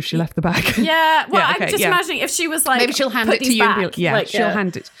be good if she left the bag? Yeah. Well, Yeah, okay, I'm just imagining if she was maybe she'll hand it to you. Back, She'll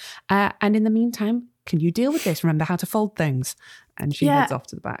hand it. And in the meantime, can you deal with this? Remember how to fold things. And she heads off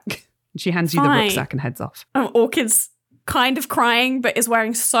to the back. She hands you the rucksack and heads off. Orchid's kind of crying, but is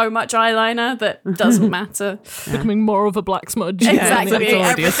wearing so much eyeliner that doesn't matter. Becoming more of a black smudge. Exactly. it's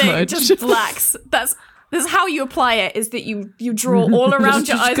already a Everything smudge. just blacks. This is how you apply it, is that you draw all around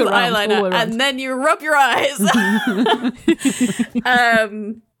your eyes with eyeliner and then you rub your eyes.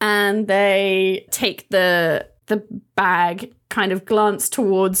 And they take the bag, kind of glance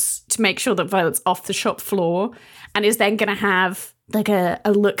towards to make sure that Violet's off the shop floor, and is then going to have a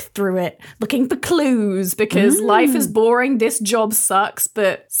look through it, looking for clues, because life is boring, this job sucks,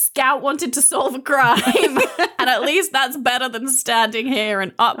 but Scout wanted to solve a crime, and at least that's better than standing here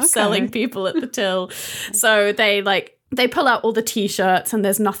and upselling people at the till. So they pull out all the t-shirts, and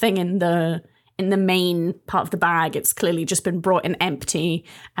there's nothing in the main part of the bag. It's clearly just been brought in empty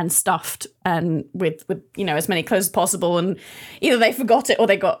and stuffed and with as many clothes as possible, and either they forgot it or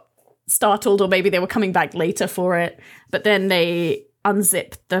they got startled, or maybe they were coming back later for it. But then they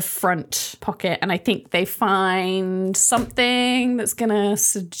unzip the front pocket, and I think they find something that's gonna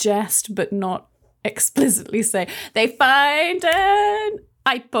suggest but not explicitly say. They find an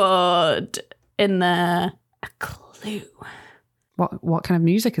iPod in there. A clue. What kind of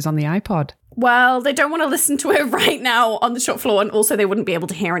music is on the iPod? Well, they don't want to listen to it right now on the shop floor, and also they wouldn't be able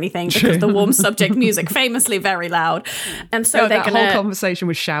to hear anything because the warm subject music, famously very loud. And so that whole conversation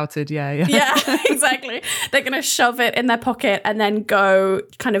was shouted, yeah. Yeah, exactly. They're going to shove it in their pocket and then go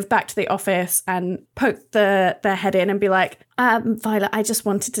kind of back to the office and poke their head in and be like, Violet, I just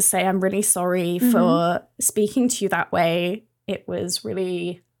wanted to say I'm really sorry for speaking to you that way. It was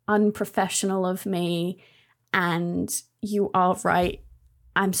really unprofessional of me, and you are right.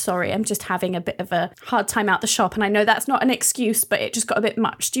 I'm sorry, I'm just having a bit of a hard time out the shop, and I know that's not an excuse, but it just got a bit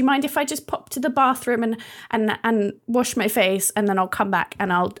much. Do you mind if I just pop to the bathroom and wash my face, and then I'll come back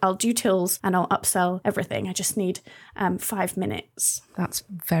and I'll do tills and I'll upsell everything. I just need 5 minutes. That's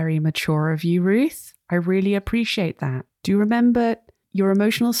very mature of you, Ruth. I really appreciate that. Do you remember your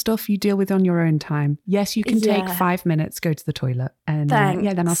emotional stuff you deal with on your own time? Yes, you can take 5 minutes, go to the toilet, and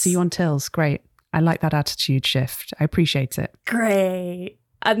then I'll see you on tills. Great. I like that attitude shift. I appreciate it. Great.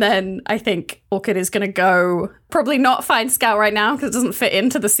 And then I think Orchid is going to go, probably not find Scout right now because it doesn't fit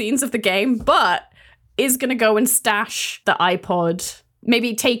into the scenes of the game, but is going to go and stash the iPod,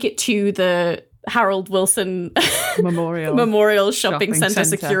 maybe take it to the Harold Wilson Memorial Shopping Center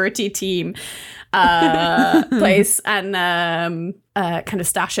security team, place and kind of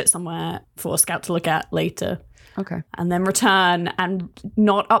stash it somewhere for Scout to look at later. Okay. And then return and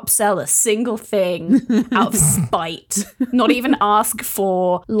not upsell a single thing out of spite. Not even ask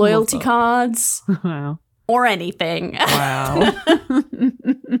for loyalty cards Wow. or anything. Wow.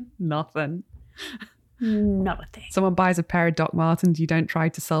 Nothing. Not a thing. Someone buys a pair of Doc Martens, you don't try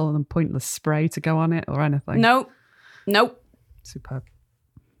to sell them pointless spray to go on it or anything. Nope. Superb.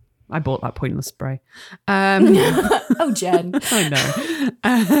 I bought that pointless spray. Oh, Jen. I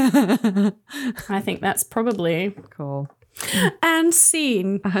know. I think that's probably Cool. and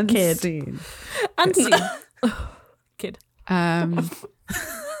scene, And kid. scene. And see. Kid. I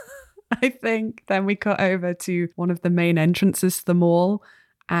think then we cut over to one of the main entrances to the mall,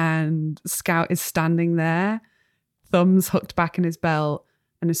 and Scout is standing there, thumbs hooked back in his belt,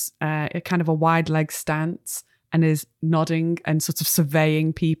 and is a kind of a wide leg stance, and is nodding and sort of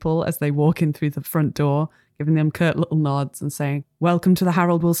surveying people as they walk in through the front door, giving them curt little nods and saying, "Welcome to the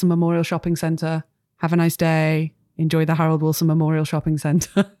Harold Wilson Memorial Shopping Centre. Have a nice day. Enjoy the Harold Wilson Memorial Shopping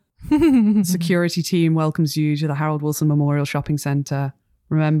Centre." Security team welcomes you to the Harold Wilson Memorial Shopping Centre.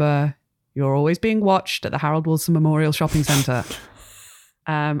 Remember, you're always being watched at the Harold Wilson Memorial Shopping Centre.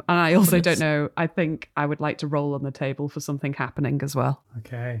 And I also don't know, I think I would like to roll on the table for something happening as well.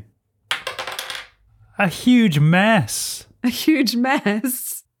 Okay. A huge mess. A huge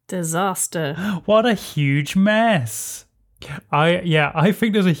mess. Disaster. What a huge mess. I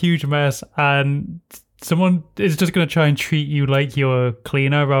think there's a huge mess, and someone is just going to try and treat you like you're a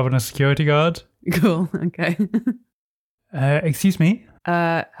cleaner rather than a security guard. Cool. Okay. Excuse me?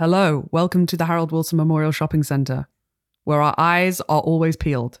 Hello. Welcome to the Harold Wilson Memorial Shopping Centre, where our eyes are always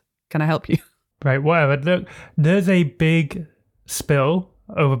peeled. Can I help you? Right, whatever. Look, there's a big spill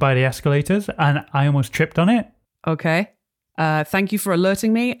over by the escalators, and I almost tripped on it. Okay. Thank you for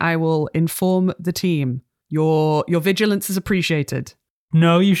alerting me. I will inform the team. Your vigilance is appreciated.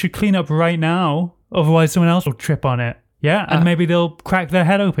 No, you should clean up right now. Otherwise, someone else will trip on it. Yeah? And maybe they'll crack their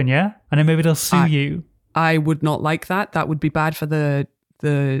head open, yeah? And then maybe they'll sue you. I would not like that. That would be bad for the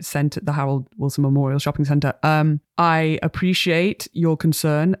center, the Harold Wilson Memorial Shopping Centre. I appreciate your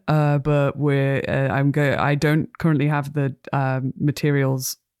concern, but I don't currently have the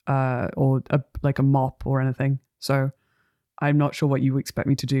materials or a mop or anything. So I'm not sure what you expect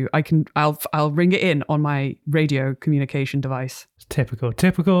me to do. I'll ring it in on my radio communication device. Typical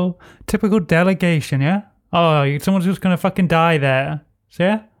delegation, yeah? Oh, someone's just gonna fucking die there. So,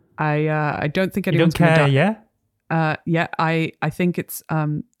 yeah? I don't think You anyone's don't care, gonna die. yeah? Yeah, I think it's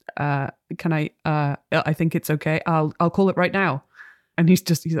I think it's okay. I'll call it right now. And he's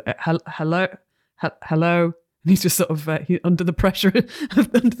hello, and he's just sort of under the pressure,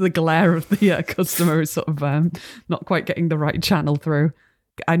 under the glare of the customer, is sort of not quite getting the right channel through.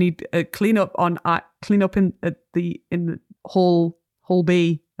 I need clean up in the hall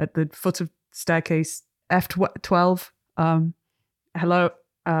B at the foot of staircase F12. Hello.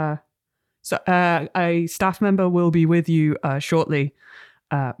 So a staff member will be with you shortly.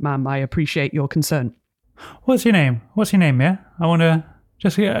 Ma'am, I appreciate your concern. What's your name, yeah? I want to,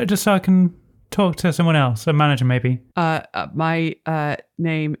 just so I can talk to someone else, a manager maybe. My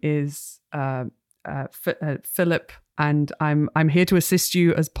name is Philip, and I'm here to assist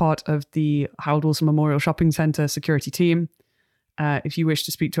you as part of the Harold Wilson Memorial Shopping Centre security team. If you wish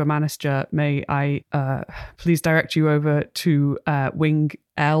to speak to a manager, may I please direct you over to Wing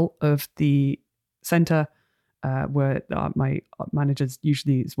L of the centre, where my manager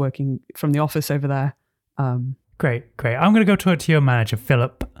usually is working from the office over there. Great. I'm going to go talk to your manager,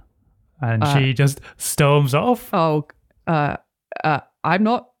 Philip. And she just storms off. Oh, I'm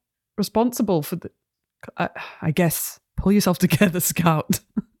not responsible for the... I guess pull yourself together, Scout.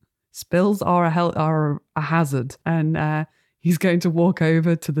 Spills are a hazard. And he's going to walk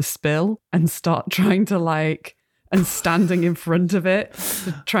over to the spill and start trying to and standing in front of it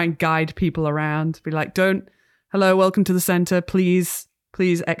to try and guide people around. Be like, hello, welcome to the centre. Please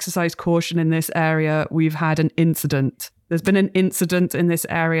exercise caution in this area. We've had an incident. There's been an incident in this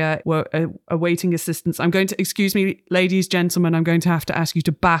area. We're awaiting assistance. Excuse me, ladies, gentlemen, I'm going to have to ask you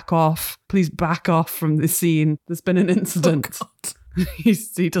to back off. Please back off from this scene. There's been an incident. Oh,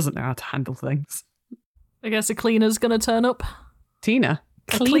 he doesn't know how to handle things. I guess a cleaner's gonna turn up. Tina?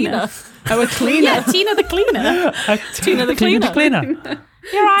 Cleaner. Oh, a cleaner. Yeah, Tina the cleaner. Tina the cleaner.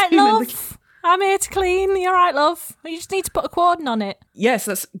 You're right, love. I'm here to clean. You're right, love. You just need to put a cordon on it. Yes,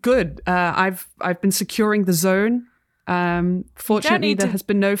 that's good. I've been securing the zone. Fortunately, there has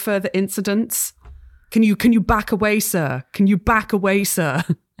been no further incidents. Can you back away, sir? Can you back away, sir?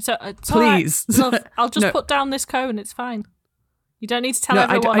 So it's please, all right, love. I'll just put down this cone. It's fine. You don't need to tell No,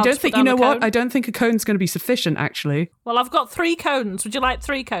 everyone. I don't think, you know what? Cone. I don't think a cone's going to be sufficient, actually. Well, I've got 3 cones. Would you like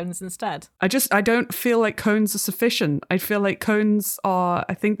 3 cones instead? I don't feel like cones are sufficient. I feel like cones are,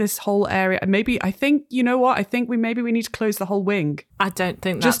 I think this whole area, you know what? I think we need to close the whole wing. I don't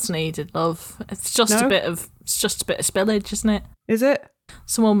think that's needed, love. It's just No? a bit of spillage, isn't it? Is it?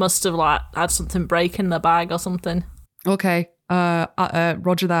 Someone must have had something break in their bag or something. Okay.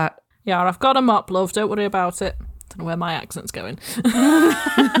 Roger that. Yeah, I've got a mop, love. Don't worry about it. Don't know where my accent's going.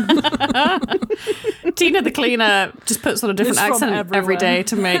 Tina the cleaner just puts on a different It's from accent every day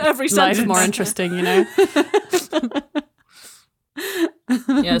to make Every life sentence. more interesting, you know?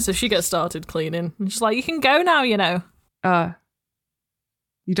 Yeah, so she gets started cleaning. And she's like, you can go now, you know.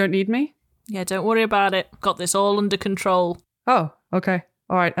 You don't need me? Yeah, don't worry about it. Got this all under control. Oh, okay.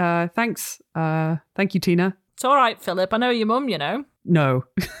 All right. Thanks. Thank you, Tina. It's all right, Philip. I know your mum, you know. No.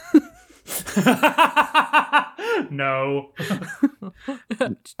 No.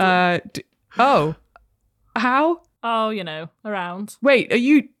 Oh. How? Oh, you know, around. Wait, are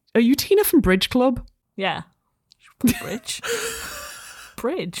you Tina from Bridge Club? Yeah. Bridge.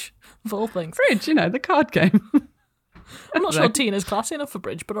 Bridge, of all things. Bridge, you know, the card game. I'm not sure Tina's classy enough for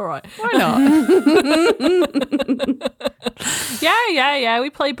bridge, but all right. Why not? Yeah. We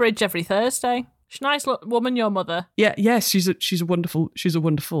play bridge every Thursday. She's a nice woman, your mother. Yes, she's a wonderful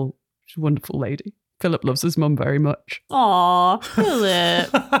lady. Philip loves his mum very much. Aw, Philip.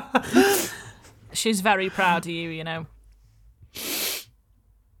 She's very proud of you, you know.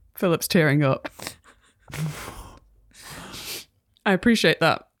 Philip's tearing up. I appreciate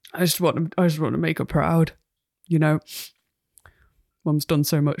that. I just want to make her proud. You know, Mum's done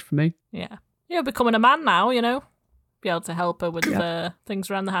so much for me. Yeah. You're becoming a man now, you know. Be able to help her with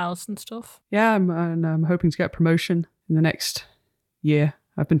things around the house and stuff. Yeah, I'm hoping to get a promotion in the next year.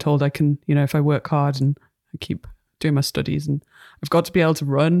 I've been told I can, you know, if I work hard and I keep doing my studies, and I've got to be able to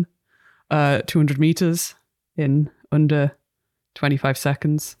run 200 meters in under 25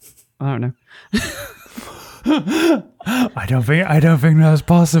 seconds. I don't know. I don't think that's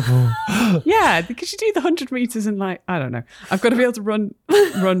possible. Yeah, because you do the 100 meters in like, I don't know. I've got to be able to run.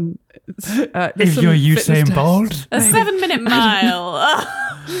 If you're Usain Bolt. A 7-minute mile.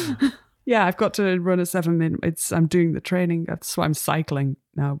 Yeah, I've got to run a 7-minute. I'm doing the training. That's why I'm cycling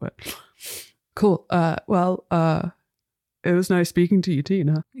now. But cool. It was nice speaking to you,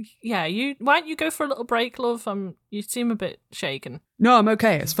 Tina. Yeah, why don't you go for a little break, love? You seem a bit shaken. No, I'm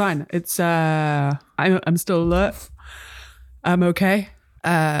okay. It's fine. It's I'm still alert. I'm okay.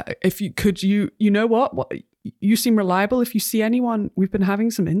 If you could, you know what? You seem reliable. If you see anyone, we've been having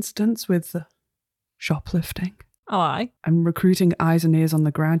some incidents with shoplifting. Oh, aye. I'm recruiting eyes and ears on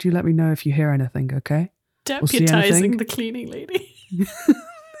the ground. You let me know if you hear anything, okay? Deputizing anything. the cleaning lady.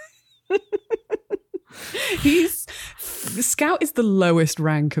 The scout is the lowest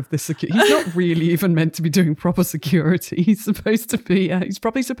rank of the security. He's not really even meant to be doing proper security. He's supposed to be. He's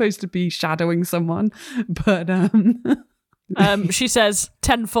probably supposed to be shadowing someone, but She says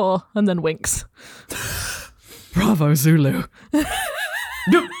 10-4 and then winks. Bravo, Zulu. Does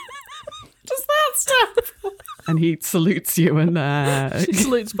that stuff? And he salutes you and She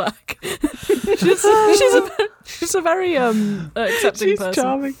salutes back. she's a very accepting she's person.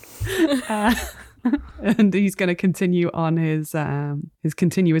 charming. And he's going to continue on his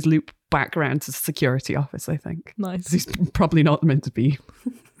continuous loop back around to security office, I think. Nice. He's probably not meant to be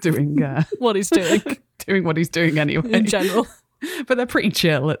doing What he's doing doing what he's doing anyway. in general. But they're pretty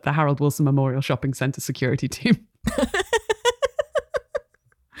chill at the Harold Wilson Memorial Shopping Centre security team.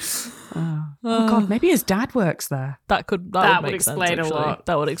 Oh God, maybe his dad works there. That would make explain sense, a actually. lot.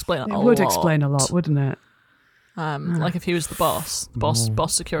 That would explain It a lot. would explain a lot, wouldn't it? Like if he was the boss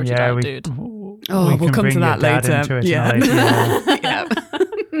security Yeah, dude. Oh, we we'll can come bring to your that dad later. into it Yeah. in a later Yeah.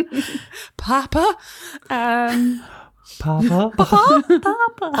 Papa? Papa?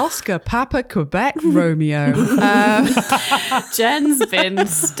 Oscar, Papa, Quebec, Romeo. Jen's been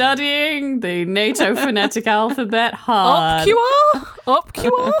studying the NATO phonetic alphabet hard. Up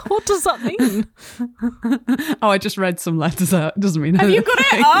QR? What does that mean? Oh, I just read some letters out. Doesn't mean Have you got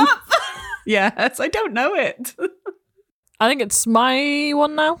it up? Yes, I don't know it. I think it's my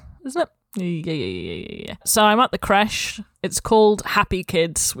one now, isn't it? Yeah. So I'm at the creche. It's called Happy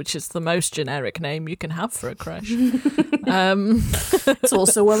Kids, which is the most generic name you can have for a creche. It's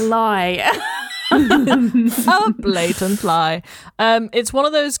also a lie. A blatant lie. It's one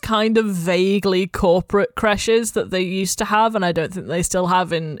of those kind of vaguely corporate creches that they used to have, and I don't think they still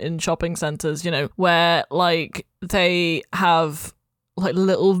have in shopping centres, you know, where like they have like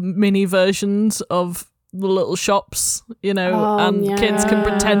little mini versions of the little shops, you know, Oh, and kids can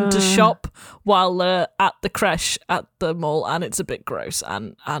pretend to yeah. shop while they're at the creche at the mall, and it's a bit gross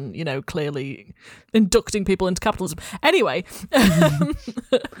and you know, clearly inducting people into capitalism. Anyway,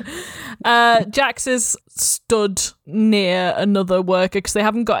 Jax is stood near another worker because they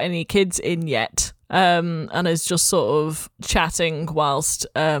haven't got any kids in yet. And is just sort of chatting whilst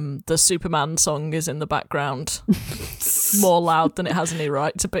the Superman song is in the background, more loud than it has any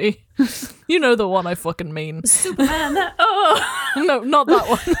right to be. You know the one I fucking mean. Superman. No, not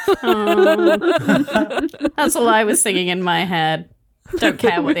that one. That's all I was singing in my head. Don't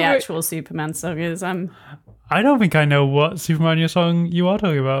care what the actual Superman song is. I don't think I know what Superman song you are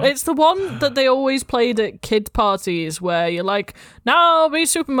talking about. It's the one that they always played at kid parties where you're like, now be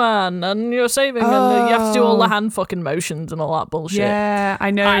Superman, and you're saving, and you have to do all the hand fucking motions and all that bullshit. Yeah,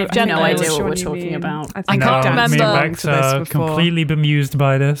 I know. I have Jen no knows idea which what one we're you talking mean. about. I think can't I've remember. Me and danced Bex along to are this before. completely bemused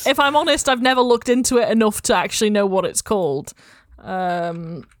by this. If I'm honest, I've never looked into it enough to actually know what it's called. But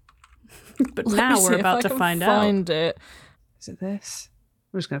Let me now see we're if about I to can find find it. Is it this?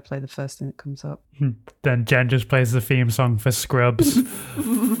 We're just going to play the first thing that comes up. Then Jen just plays the theme song for Scrubs.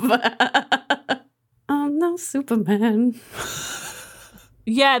 I'm no Superman.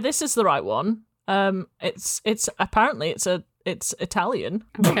 Yeah, this is the right one. It's apparently it's Italian.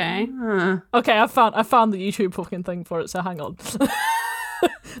 Okay. Okay, I found the YouTube fucking thing for it. So hang on.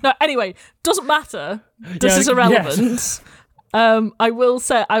 No, anyway, doesn't matter. This Yeah, is irrelevant. I will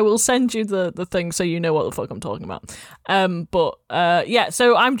send you the thing so you know what the fuck I'm talking about. Yeah,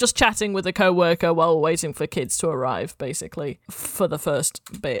 so I'm just chatting with a coworker while waiting for kids to arrive, basically, for the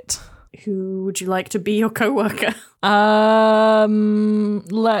first bit. Who would you like to be your coworker?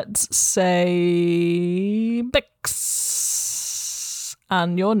 Let's say Bix.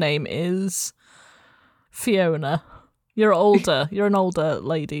 And your name is Fiona. You're older. You're an older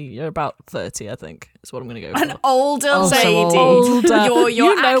lady. You're about 30, I think. Is what I'm going to go for. An older Oh, so lady. older. Your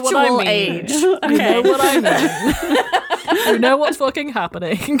You know actual what I mean. age. You Okay. know what I mean. You know what's fucking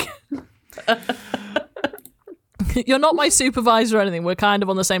happening. You're not my supervisor or anything. We're kind of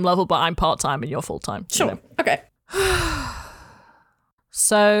on the same level, but I'm part-time and you're full-time. you Sure. know. Okay.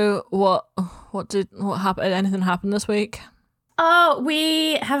 So what happened? Anything happened this week? Oh,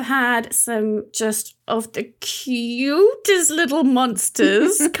 we have had some just of the cutest little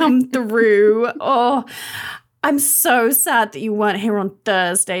monsters come through. Oh, I'm so sad that you weren't here on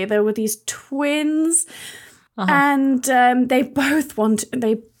Thursday. There were these twins, and they both wanted to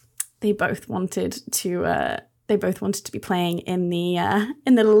be playing in the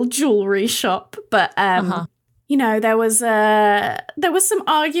little jewelry shop, but you know, there was some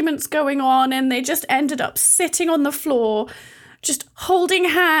arguments going on, and they just ended up sitting on the floor, just holding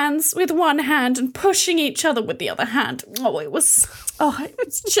hands with one hand and pushing each other with the other hand. It was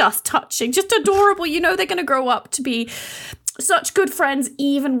just touching, just adorable. You know, they're going to grow up to be such good friends,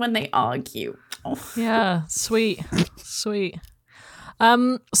 even when they argue. Oh. Yeah, sweet. So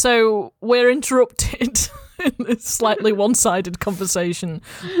we're interrupted in this slightly one-sided conversation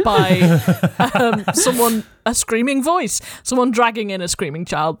by a screaming voice, someone dragging in a screaming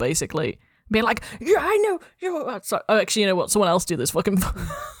child, basically. Being like, yeah, I know. Sorry. Oh, actually, you know what? Someone else do this fucking.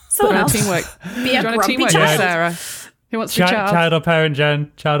 Someone else Teamwork. be a Do you want a grumpy teamwork, child. Sarah? Who wants to be child? Child or parent,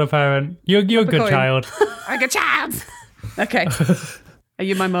 Jen? Child or parent? You're a good coin. child. I'm a child. Okay. Are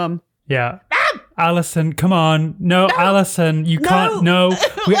you my mum? Yeah. Alison, come on. No, Alison, you can't. No.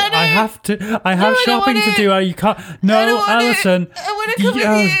 I have shopping to do. You can't. No, Alison. I want to come with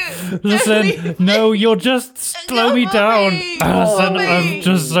you. Listen, no, you'll just slow me down. Alison, I'm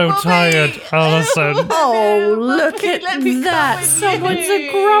just so tired. Alison. Oh, look at that. Someone's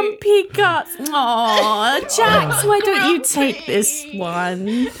a grumpy gut. Aw, Jax, why don't you take this one?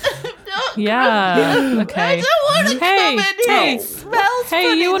 Yeah. Okay. I don't want to come in here. It smells Hey,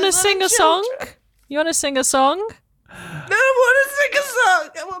 funny, you want to the sing little a song? children. You want to sing a song? I don't want to sing a song.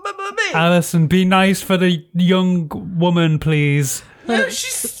 I want my mummy. Alison, be nice for the young woman, please. No,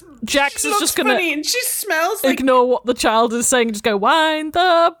 she's Jax is just gonna funny and she smells like ignore what the child is saying. Just go, wind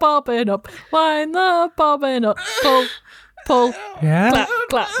the bobbin up, wind the bobbin up, pull, Yeah? clap,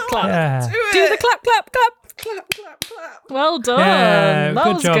 clap, clap. Yeah. Do the clap, clap, clap. clap, clap, clap. Well done. Yeah, That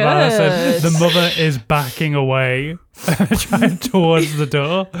good was job, good. Alison. The mother is backing away, trying towards the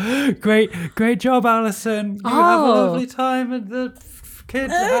door. Great job, Alison. You have a lovely time at the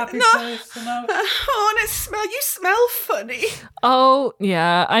kids' happy place. You know? Oh, and you smell funny. Oh,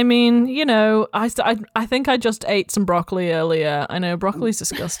 yeah. I mean, you know, I think I just ate some broccoli earlier. I know broccoli's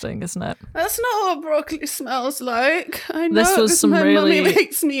disgusting, isn't it? That's not what broccoli smells like. I know. This was 'cause some my really- mummy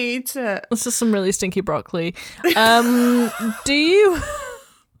makes me eat it. This is some really stinky broccoli. Do you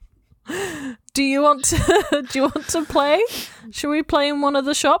Do you want to play? Should we play in one of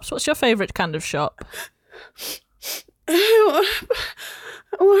the shops? What's your favourite kind of shop? Wait,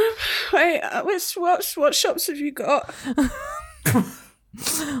 what shops have you got?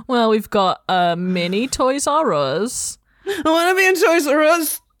 Well, we've got mini Toys R Us. I want to be in Toys R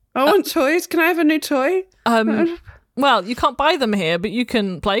Us. I want toys. Can I have a new toy? Well, you can't buy them here, but you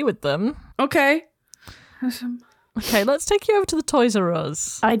can play with them. Okay. Okay, let's take you over to the Toys R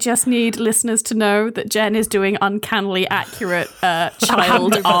Us. I just need listeners to know that Jen is doing uncannily accurate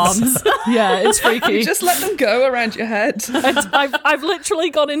child arms. Yeah, it's freaky. You just let them go around your head. I've literally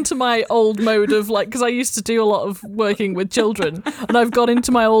gone into my old mode of because I used to do a lot of working with children, and I've got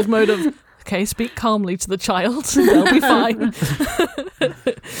into my old mode of, okay, speak calmly to the child, they'll be fine.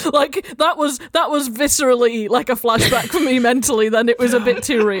 that was viscerally like a flashback for me mentally. Then it was a bit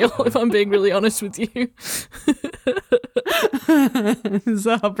too real, if I'm being really honest with you.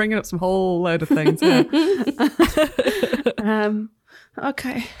 So I'm bringing up some whole load of things. Yeah.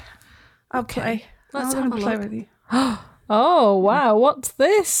 Okay. I'll play. Let's I'm have gonna a play look. with you. Oh wow, what's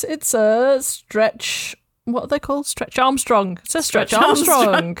this? It's a stretch. What are they called? Stretch Armstrong. It says Stretch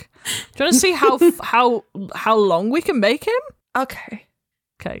Armstrong. Do you want to see how long we can make him? Okay.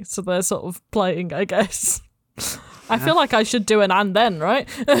 Okay, so they're sort of playing, I guess. I feel like I should do an and then, right?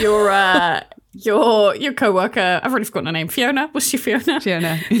 Your co-worker, I've already forgotten her name. Fiona? Was she Fiona?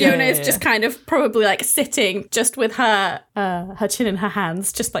 Fiona. Fiona is just kind of probably like sitting just with her chin in her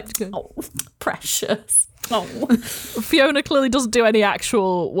hands, just like, oh, precious. Oh. Fiona clearly doesn't do any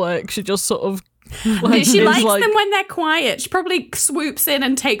actual work. She just sort of she likes them when they're quiet. She probably swoops in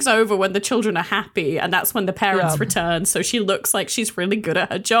and takes over when the children are happy, and that's when the parents return. So she looks like she's really good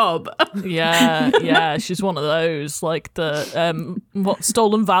at her job. Yeah, she's one of those, like the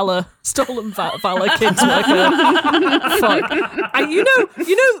Stolen Valor kids worker. Fuck. And you know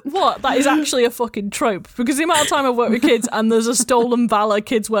what? That is actually a fucking trope, because the amount of time I've worked with kids, and there's a Stolen Valor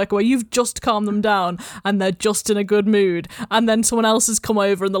kids worker where you've just calmed them down and they're just in a good mood, and then someone else has come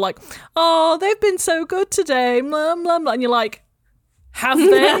over and they're like, oh, they've been so good today, blah, blah, blah. And you're like, have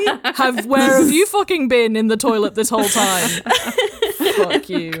they? Where have you fucking been in the toilet this whole time? Fuck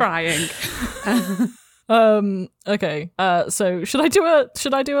you. Crying. Okay. So should I do a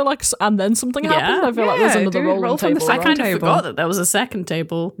like, and then something happened? I feel like there's another rolling from the table. I second kind of table. forgot that there was a second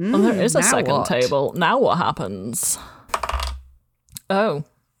table. Oh, there is a now second what? table. Now what happens? Oh.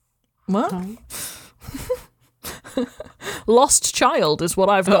 What? Lost child is what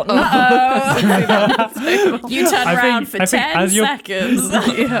I've got. You turn around for 10 seconds.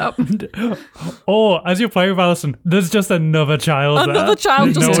 Or as you're playing with Alison, there's just another child there. Another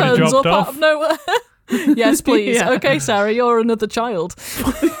child just Nobody turns dropped up off. out of nowhere. Yes, please. Yeah. Okay, Sarah, you're another child.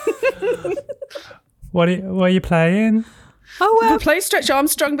 What are you playing? Oh, We'll well. play Stretch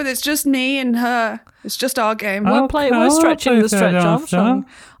Armstrong, but it's just me and her. It's just our game. Oh. We're stretching the Stretch Armstrong.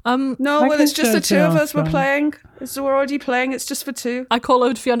 No, I well, can it's just the Stretch two of us. We're Armstrong. playing. We're already playing. It's just for two. I call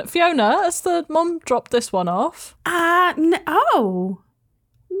over to Fiona. Fiona, has the mum dropped this one off? No,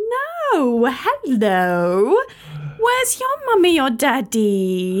 hello. Where's your mummy or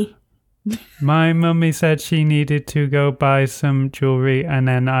daddy? My mummy said she needed to go buy some jewelry, and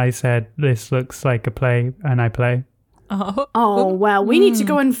then I said, this looks like a play, and I play. Oh, well, we need to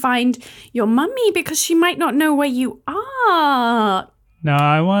go and find your mummy because she might not know where you are. No,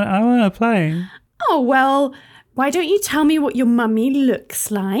 I want to play. Oh, well, why don't you tell me what your mummy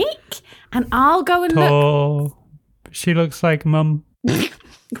looks like? And I'll go and look. Tall. She looks like mum.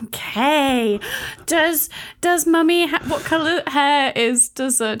 Okay. Does mummy what colour hair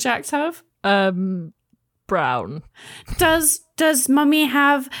does Jax have? Brown. Does mummy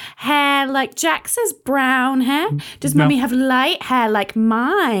have hair like Jax's brown hair? Does No. mummy have light hair like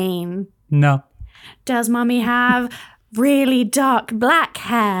mine? No. Does mummy have really dark black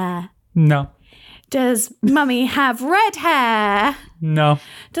hair? No. Does mummy have red hair? No.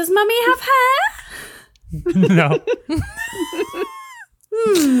 Does mummy have hair? No.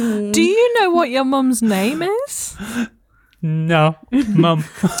 Do you know what your mum's name is? No. Mum.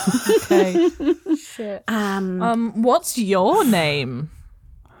 Okay. Shit. What's your name?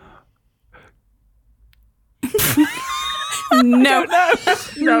 No.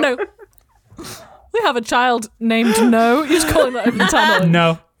 No. We have a child named No. You're just calling that over the tannoy.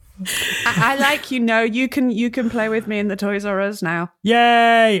 No. I like you can play with me in the Toys R Us now.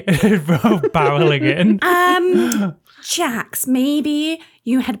 Yay! Barreling in. Jax, maybe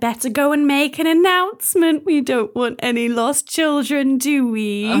you had better go and make an announcement. We don't want any lost children, do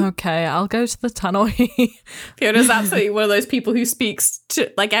we? Okay, I'll go to the tannoy. Fiona's absolutely one of those people who speaks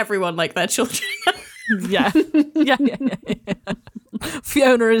to like everyone like their children. Yeah.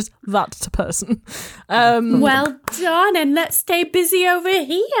 Fiona is that person. Well done, and let's stay busy over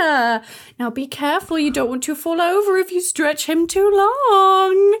here. Now be careful, you don't want to fall over if you stretch him too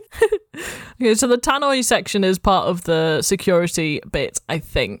long. Okay, so the tannoy section is part of the security bit, I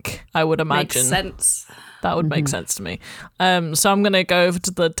think. I would imagine. Makes sense. That would make sense to me. So I'm going to go over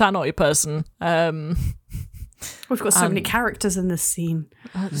to the tannoy person. We've got so many characters in this scene.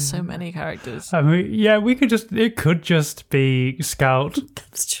 There's so many characters. I mean, yeah, it could just be Scout.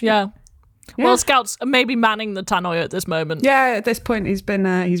 That's true. Yeah. Well, Scout's maybe manning the tannoy at this moment. Yeah, at this point he's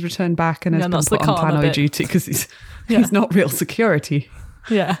returned back and has been that's the put on karma tannoy bit. duty because he's not real security.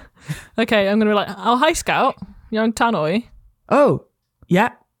 Yeah. Okay, I'm going to be like, oh, hi, Scout. Young tannoy. Oh,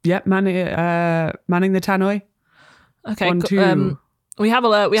 yeah, manning the tannoy. Okay. 1, 2. We have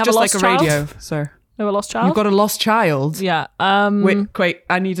a It's just lost like a child. radio, sir. We have a lost child. You've got a lost child. Yeah. Wait,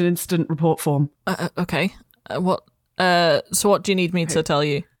 I need an incident report form. Okay. What? So what do you need me to tell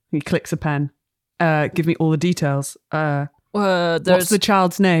you? He clicks a pen. Give me all the details. What's There's the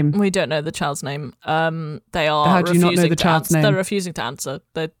child's name? We don't know the child's name. They are. How do you not know the child's name? They're refusing to answer.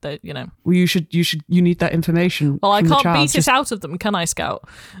 They. Well, you need that information. Well, I from the can't child. beat it out of them, can I, Scout?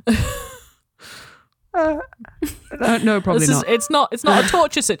 No, probably not. It's not a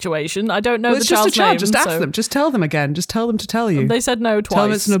torture situation. I don't know Well, the it's just a child's child. name. Just ask so- them. Just tell them again. Just tell them to tell you. They said no twice. Tell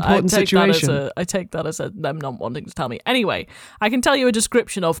them it's an important situation. I take that as them not wanting to tell me. Anyway, I can tell you a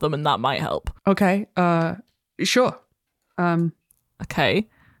description of them, and that might help. Okay. Sure. Okay,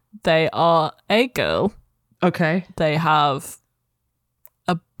 they are a girl. Okay. They have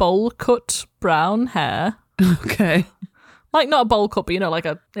a bowl-cut brown hair. Okay. Like, not a bowl cut, but, like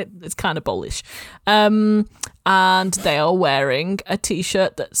it's kind of bowlish. And they are wearing a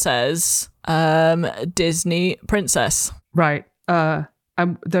T-shirt that says Disney Princess. Right. You've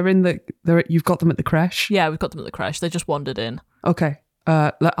got them at the creche. Yeah, we've got them at the creche. They just wandered in. Okay.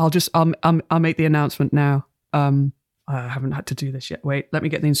 I'll make the announcement now. I haven't had to do this yet. Wait, let me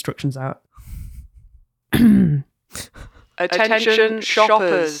get the instructions out. Attention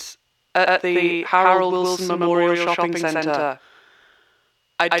shoppers at the Harold Wilson Memorial Shopping Centre.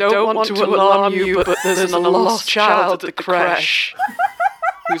 I don't want to alarm you, but there's a lost child at the creche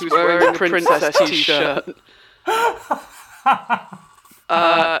who's wearing a princess t-shirt.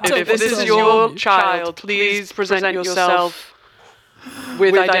 If this is your child, please present yourself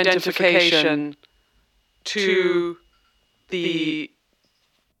with identification to the...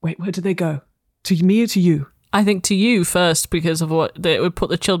 Wait, where do they go? To me or to you? I think to you first, because of what it would put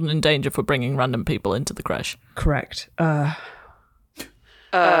the children in danger for bringing random people into the creche. Correct. To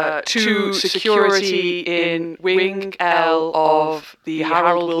security in Wing L of the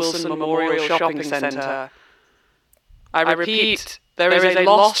Harold Wilson Memorial Shopping Centre. I repeat, there is a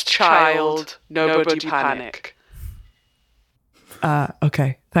lost child, nobody panic.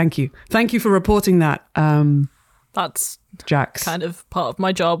 Okay, thank you. Thank you for reporting that, That's Jax. kind of part of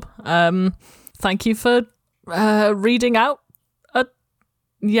my job. Thank you for reading out.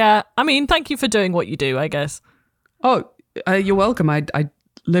 Thank you for doing what you do, I guess. Oh, you're welcome. I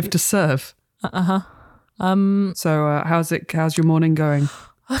live to serve. So how's your morning going?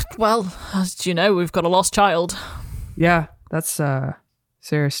 Well, as you know, we've got a lost child. Yeah, that's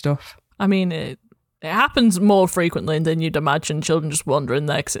serious stuff. I mean, it happens more frequently than you'd imagine. Children just wander in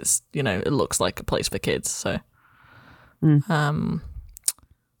there because it's, it looks like a place for kids. So,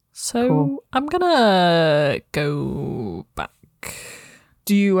 Cool. I'm gonna go back.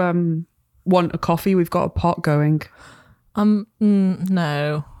 Do you want a coffee? We've got a pot going.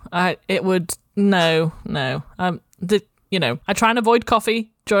 No. I try and avoid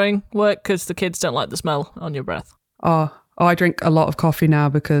coffee during work because the kids don't like the smell on your breath. Oh, I drink a lot of coffee now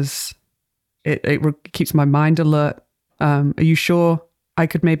because it keeps my mind alert. Are you sure I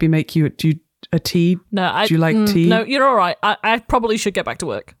could maybe make you a tea? No, do you like tea? No, you're all right. I probably should get back to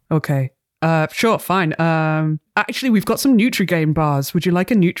work. Okay. Sure, fine. Actually, we've got some Nutri-Grain bars. Would you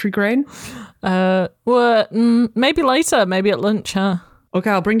like a Nutri-Grain? Maybe later. Maybe at lunch, huh? Okay,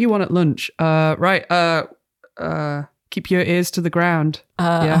 I'll bring you one at lunch. Right. Keep your ears to the ground.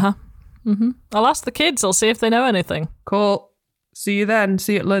 Yeah. Mm-hmm. I'll ask the kids. I'll see if they know anything. Cool. See you then.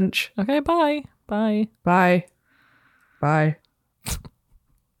 See you at lunch. Okay, bye. Bye. Bye. Bye.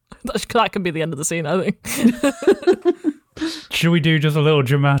 That can be the end of the scene, I think. Should we do just a little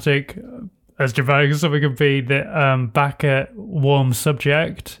dramatic, as dramatic as something could be, that back at Warm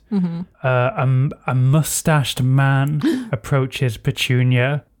Subject, a mustached man approaches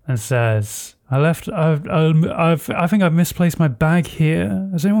Petunia and says, I think I've misplaced my bag here.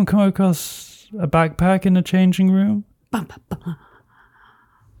 Has anyone come across a backpack in the changing room?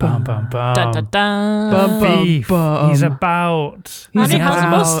 Bum, bum, bum. Dun, dun, dun. Bum, bum, Beef. bum. He's about. And he has a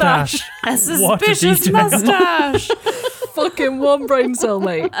about- mustache. A What a suspicious detail. mustache. Fucking one brain cell,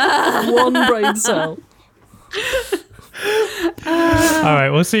 mate. One brain cell. All right,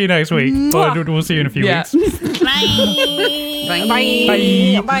 we'll see you next week. Or we'll see you in a few Yeah. weeks.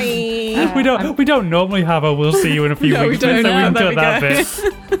 Bye. Bye. We don't normally have a "we'll see you in a few No, we weeks," don't. so we can That'd cut be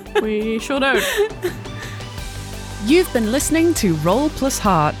that bit. We sure don't. You've been listening to Roll Plus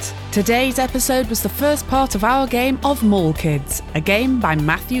Heart. Today's episode was the first part of our game of Mall Kids, a game by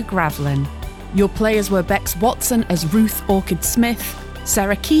Matthew Gravlin. Your players were Bex Watson as Ruth Orchid Smith,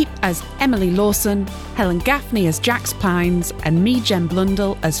 Sarah Keep as Emily Lawson, Helen Gaffney as Jax Pines, and me, Jen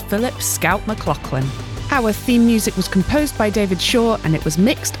Blundell, as Philip Scout McLaughlin. Our theme music was composed by David Shaw and it was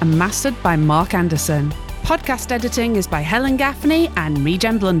mixed and mastered by Mark Anderson. Podcast editing is by Helen Gaffney and me,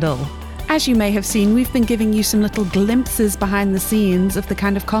 Jen Blundell. As you may have seen, we've been giving you some little glimpses behind the scenes of the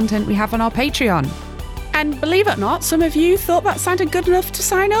kind of content we have on our Patreon. And believe it or not, some of you thought that sounded good enough to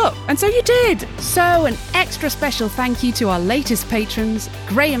sign up, and so you did! So an extra special thank you to our latest patrons,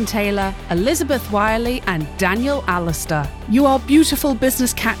 Graham Taylor, Elizabeth Wiley, and Daniel Allister. You are beautiful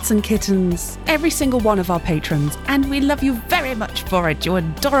business cats and kittens, every single one of our patrons, and we love you very much for it, you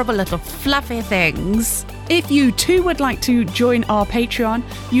adorable little fluffy things. If you too would like to join our Patreon,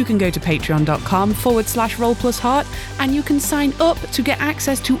 you can go to patreon.com/rollplusheart and you can sign up to get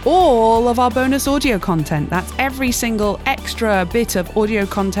access to all of our bonus audio content. That's every single extra bit of audio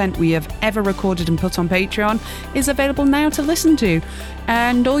content we have ever recorded and put on Patreon is available now to listen to.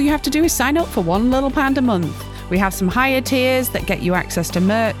 And all you have to do is sign up for £1 a month. We have some higher tiers that get you access to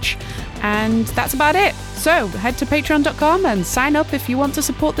merch, and that's about it. So head to patreon.com and sign up if you want to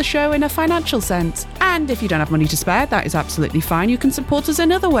support the show in a financial sense. And if you don't have money to spare, that is absolutely fine. You can support us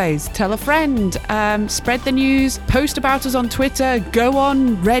in other ways. Tell a friend, spread the news, post about us on Twitter, go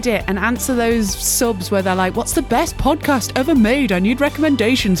on Reddit and answer those subs where they're like, what's the best podcast ever made? I need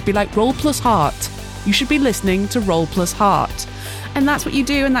recommendations. Be like, Roll Plus Heart. You should be listening to Roll Plus Heart. And that's what you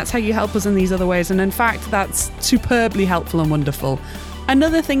do, and that's how you help us in these other ways. And in fact, that's superbly helpful and wonderful.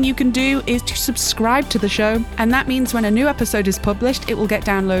 Another thing you can do is to subscribe to the show, and that means when a new episode is published, it will get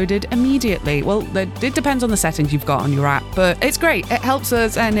downloaded immediately. Well, it depends on the settings you've got on your app, but it's great. It helps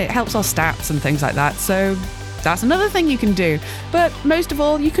us, and it helps our stats and things like that. So that's another thing you can do. But most of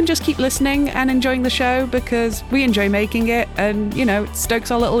all, you can just keep listening and enjoying the show because we enjoy making it, and, you know, it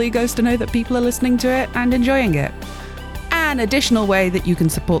stokes our little egos to know that people are listening to it and enjoying it. An additional way that you can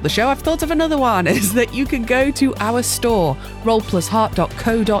support the show, I've thought of another one, is that you can go to our store,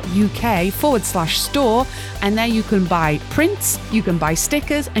 rollplusheart.co.uk/store, and there you can buy prints, you can buy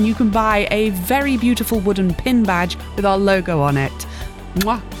stickers, and you can buy a very beautiful wooden pin badge with our logo on it.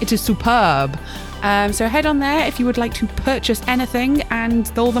 Mwah, it is superb. So head on there if you would like to purchase anything,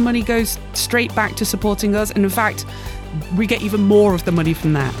 and all the money goes straight back to supporting us. And in fact, we get even more of the money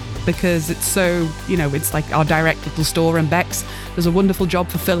from that because it's so, you know, it's like our direct little store, and Bex does a wonderful job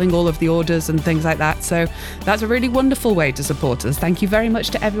fulfilling all of the orders and things like that. So that's a really wonderful way to support us. Thank you very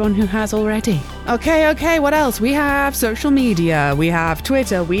much to everyone who has already. Okay, what else? We have social media, we have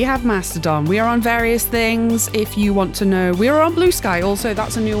Twitter, we have Mastodon, we are on various things. If you want to know, we are on Blue Sky also,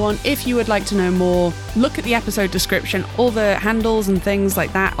 that's a new one. If you would like to know more, look at the episode description. All the handles and things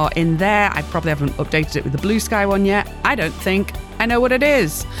like that are in there. I probably haven't updated it with the Blue Sky one yet. I don't think. I know what it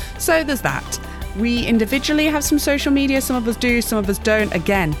is. So there's that. We individually have some social media. Some of us do, some of us don't.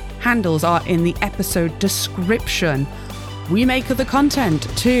 Again, handles are in the episode description. We make other content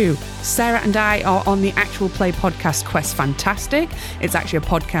too. Sarah and I are on the Actual Play podcast Quest Fantastic. It's actually a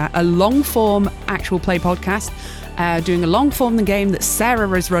podcast, a long form actual play podcast. Doing a long form the game that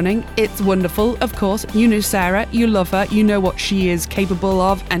Sarah is running. It's wonderful, of course. You know Sarah, you love her, you know what she is capable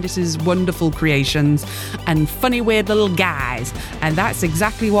of, and it is wonderful creations and funny, weird little guys. And that's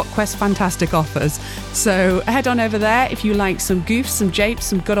exactly what Quest Fantastic offers. So head on over there if you like some goofs, some japes,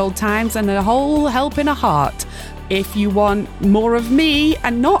 some good old times, and a whole helping a heart. If you want more of me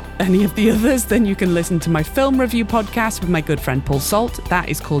and not any of the others, then you can listen to my film review podcast with my good friend Paul Salt. That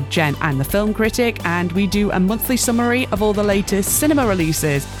is called Jen and the Film Critic, and we do a monthly summary of all the latest cinema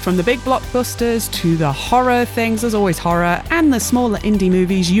releases, from the big blockbusters to the horror things, there's always horror, and the smaller indie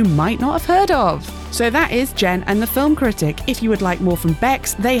movies you might not have heard of. So that is Jen and the Film Critic. If you would like more from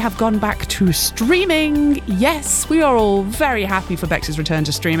Bex, they have gone back to streaming. Yes, we are all very happy for Bex's return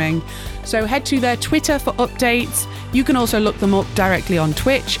to streaming. So head to their Twitter for updates. You can also look them up directly on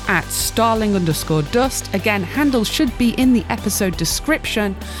Twitch at starling_dust. Again, handles should be in the episode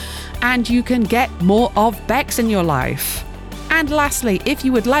description. And you can get more of Bex in your life. And lastly, if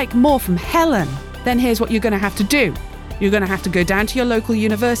you would like more from Helen, then here's what you're going to have to do. You're going to have to go down to your local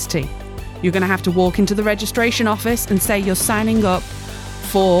university. You're going to have to walk into the registration office and say you're signing up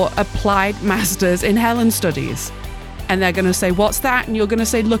for Applied Masters in Helen Studies. And they're going to say, what's that? And you're going to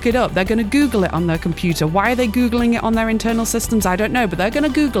say, look it up. They're going to Google it on their computer. Why are they Googling it on their internal systems? I don't know, but they're going to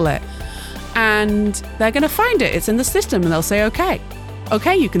Google it. And they're going to find it. It's in the system. And they'll say, okay,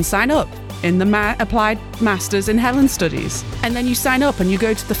 you can sign up in the Applied Masters in Helen Studies. And then you sign up and you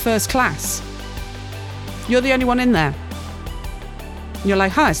go to the first class. You're the only one in there. You're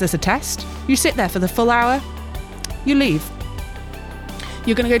like, is this a test? You sit there for the full hour. You leave.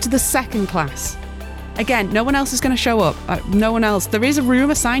 You're going to go to the second class. Again, no one else is going to show up. No one else. There is a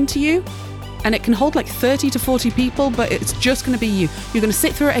room assigned to you, and it can hold like 30 to 40 people, but it's just going to be you. You're going to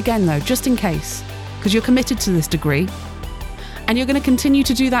sit through it again, though, just in case, because you're committed to this degree. And you're going to continue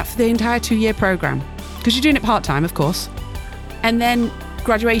to do that for the entire 2-year program, because you're doing it part-time, of course. And then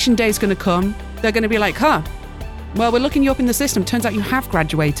graduation day is going to come. They're going to be like, well, we're looking you up in the system. Turns out you have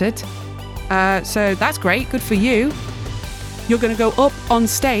graduated. So that's great. Good for you. You're going to go up on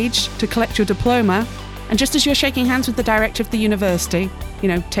stage to collect your diploma. And just as you're shaking hands with the director of the university,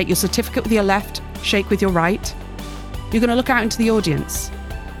 take your certificate with your left, shake with your right, you're going to look out into the audience.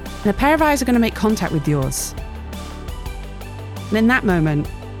 And a pair of eyes are going to make contact with yours. And in that moment,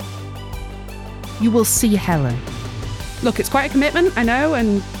 you will see Helen. Look, it's quite a commitment, I know,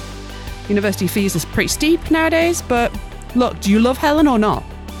 and university fees are pretty steep nowadays, but look, do you love Helen or not?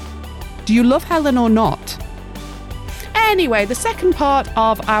 Do you love Helen or not? Anyway, the second part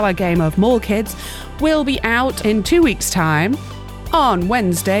of our game of Mall Kids will be out in 2 weeks' time on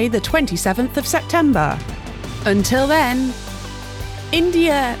Wednesday, the 27th of September. Until then,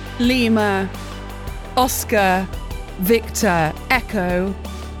 India, Lima, Oscar, Victor, Echo,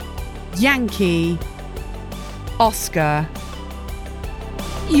 Yankee, Oscar,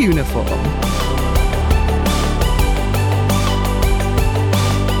 uniform.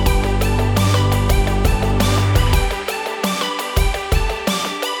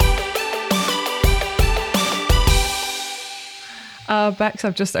 Bex,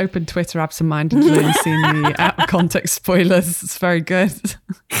 I've just opened Twitter absentmindedly and seen the out of context spoilers. It's very good.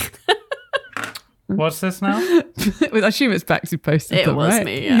 What's this now? I assume it's Bex who posted It them, was right?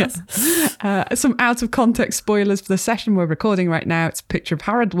 me, yes. Yeah. Some out of context spoilers for the session we're recording right now. It's a picture of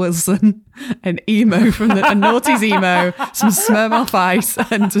Harold Wilson, an emo from a Naughty's emo, some Smirnoff Ice,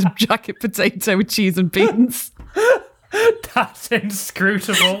 and a jacket potato with cheese and beans. That's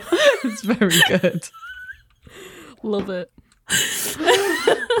inscrutable. It's very good. Love it.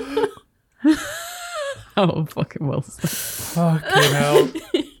 Oh, fucking Wilson. Fucking hell.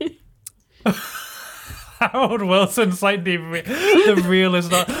 Harold Wilson's like the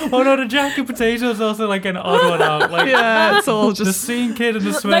realest. Oh no, the jacket potato is also like an odd one out. Like, yeah, it's all just the scene kid and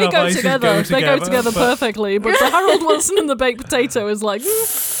the They Smirnoff go Ices together. go They go together but- perfectly. But the Harold Wilson and the baked potato is like,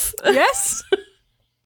 yes.